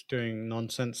TamorH, just doing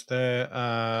nonsense there.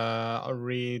 I'll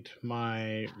read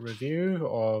my review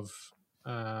of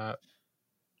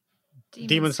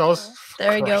Demon Souls.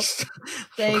 There you go.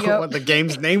 There you go. What the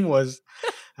game's name was.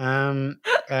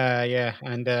 Yeah,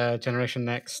 and Generation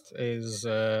Next is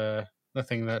the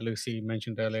thing that Lucy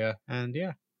mentioned earlier. And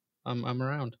yeah, I'm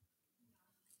around.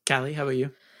 Callie, how about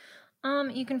you?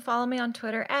 You can follow me on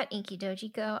Twitter at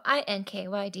InkyDojiko,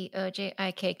 INKYDOJIKKO.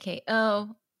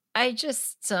 I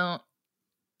just don't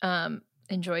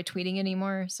enjoy tweeting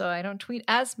anymore, so I don't tweet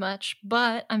as much,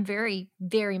 but I'm very,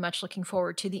 very much looking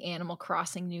forward to the Animal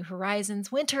Crossing New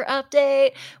Horizons winter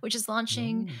update, which is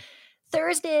launching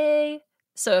Thursday.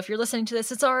 So if you're listening to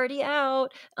this, it's already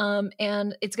out,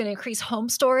 and it's going to increase home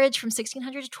storage from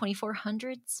 1,600 to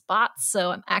 2,400 spots.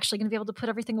 So I'm actually going to be able to put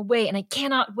everything away, and I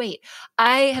cannot wait.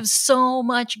 I have so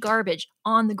much garbage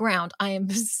on the ground. I am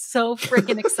so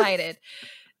freaking excited.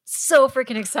 So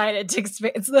freaking excited to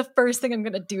expand. It's the first thing I'm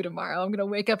going to do tomorrow. I'm going to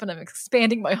wake up and I'm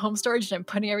expanding my home storage and I'm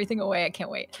putting everything away. I can't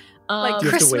wait. Like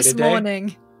Christmas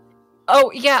morning.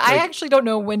 Oh, yeah. I actually don't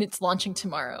know when it's launching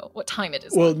tomorrow, what time it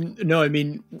is. Well, no, I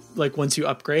mean, like once you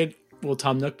upgrade, will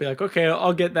Tom Nook be like, okay,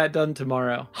 I'll get that done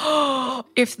tomorrow?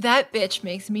 If that bitch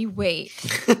makes me wait.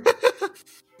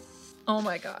 Oh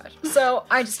my God. So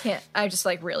I just can't. I'm just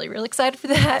like really, really excited for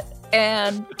that.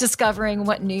 And discovering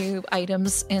what new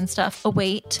items and stuff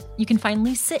await. You can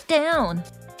finally sit down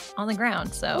on the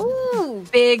ground. So Ooh.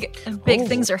 big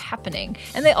things are happening.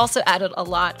 And they also added a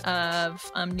lot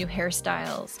of new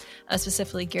hairstyles,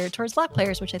 specifically geared towards Black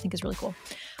players, which I think is really cool.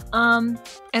 And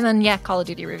then, Call of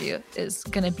Duty review is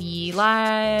going to be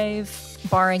live,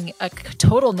 barring a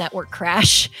total network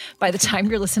crash by the time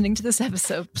you're listening to this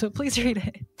episode. So please read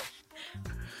it.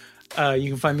 You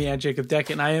can find me at Jacob Deck,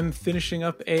 and I am finishing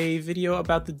up a video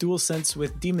about the DualSense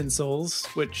with Demon Souls,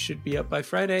 which should be up by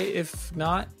Friday. If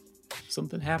not,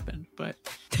 something happened, but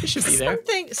it should be there.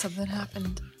 Something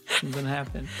happened. Something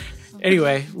happened.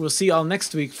 Anyway, we'll see y'all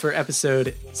next week for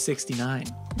episode 69.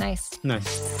 Nice.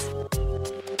 Nice.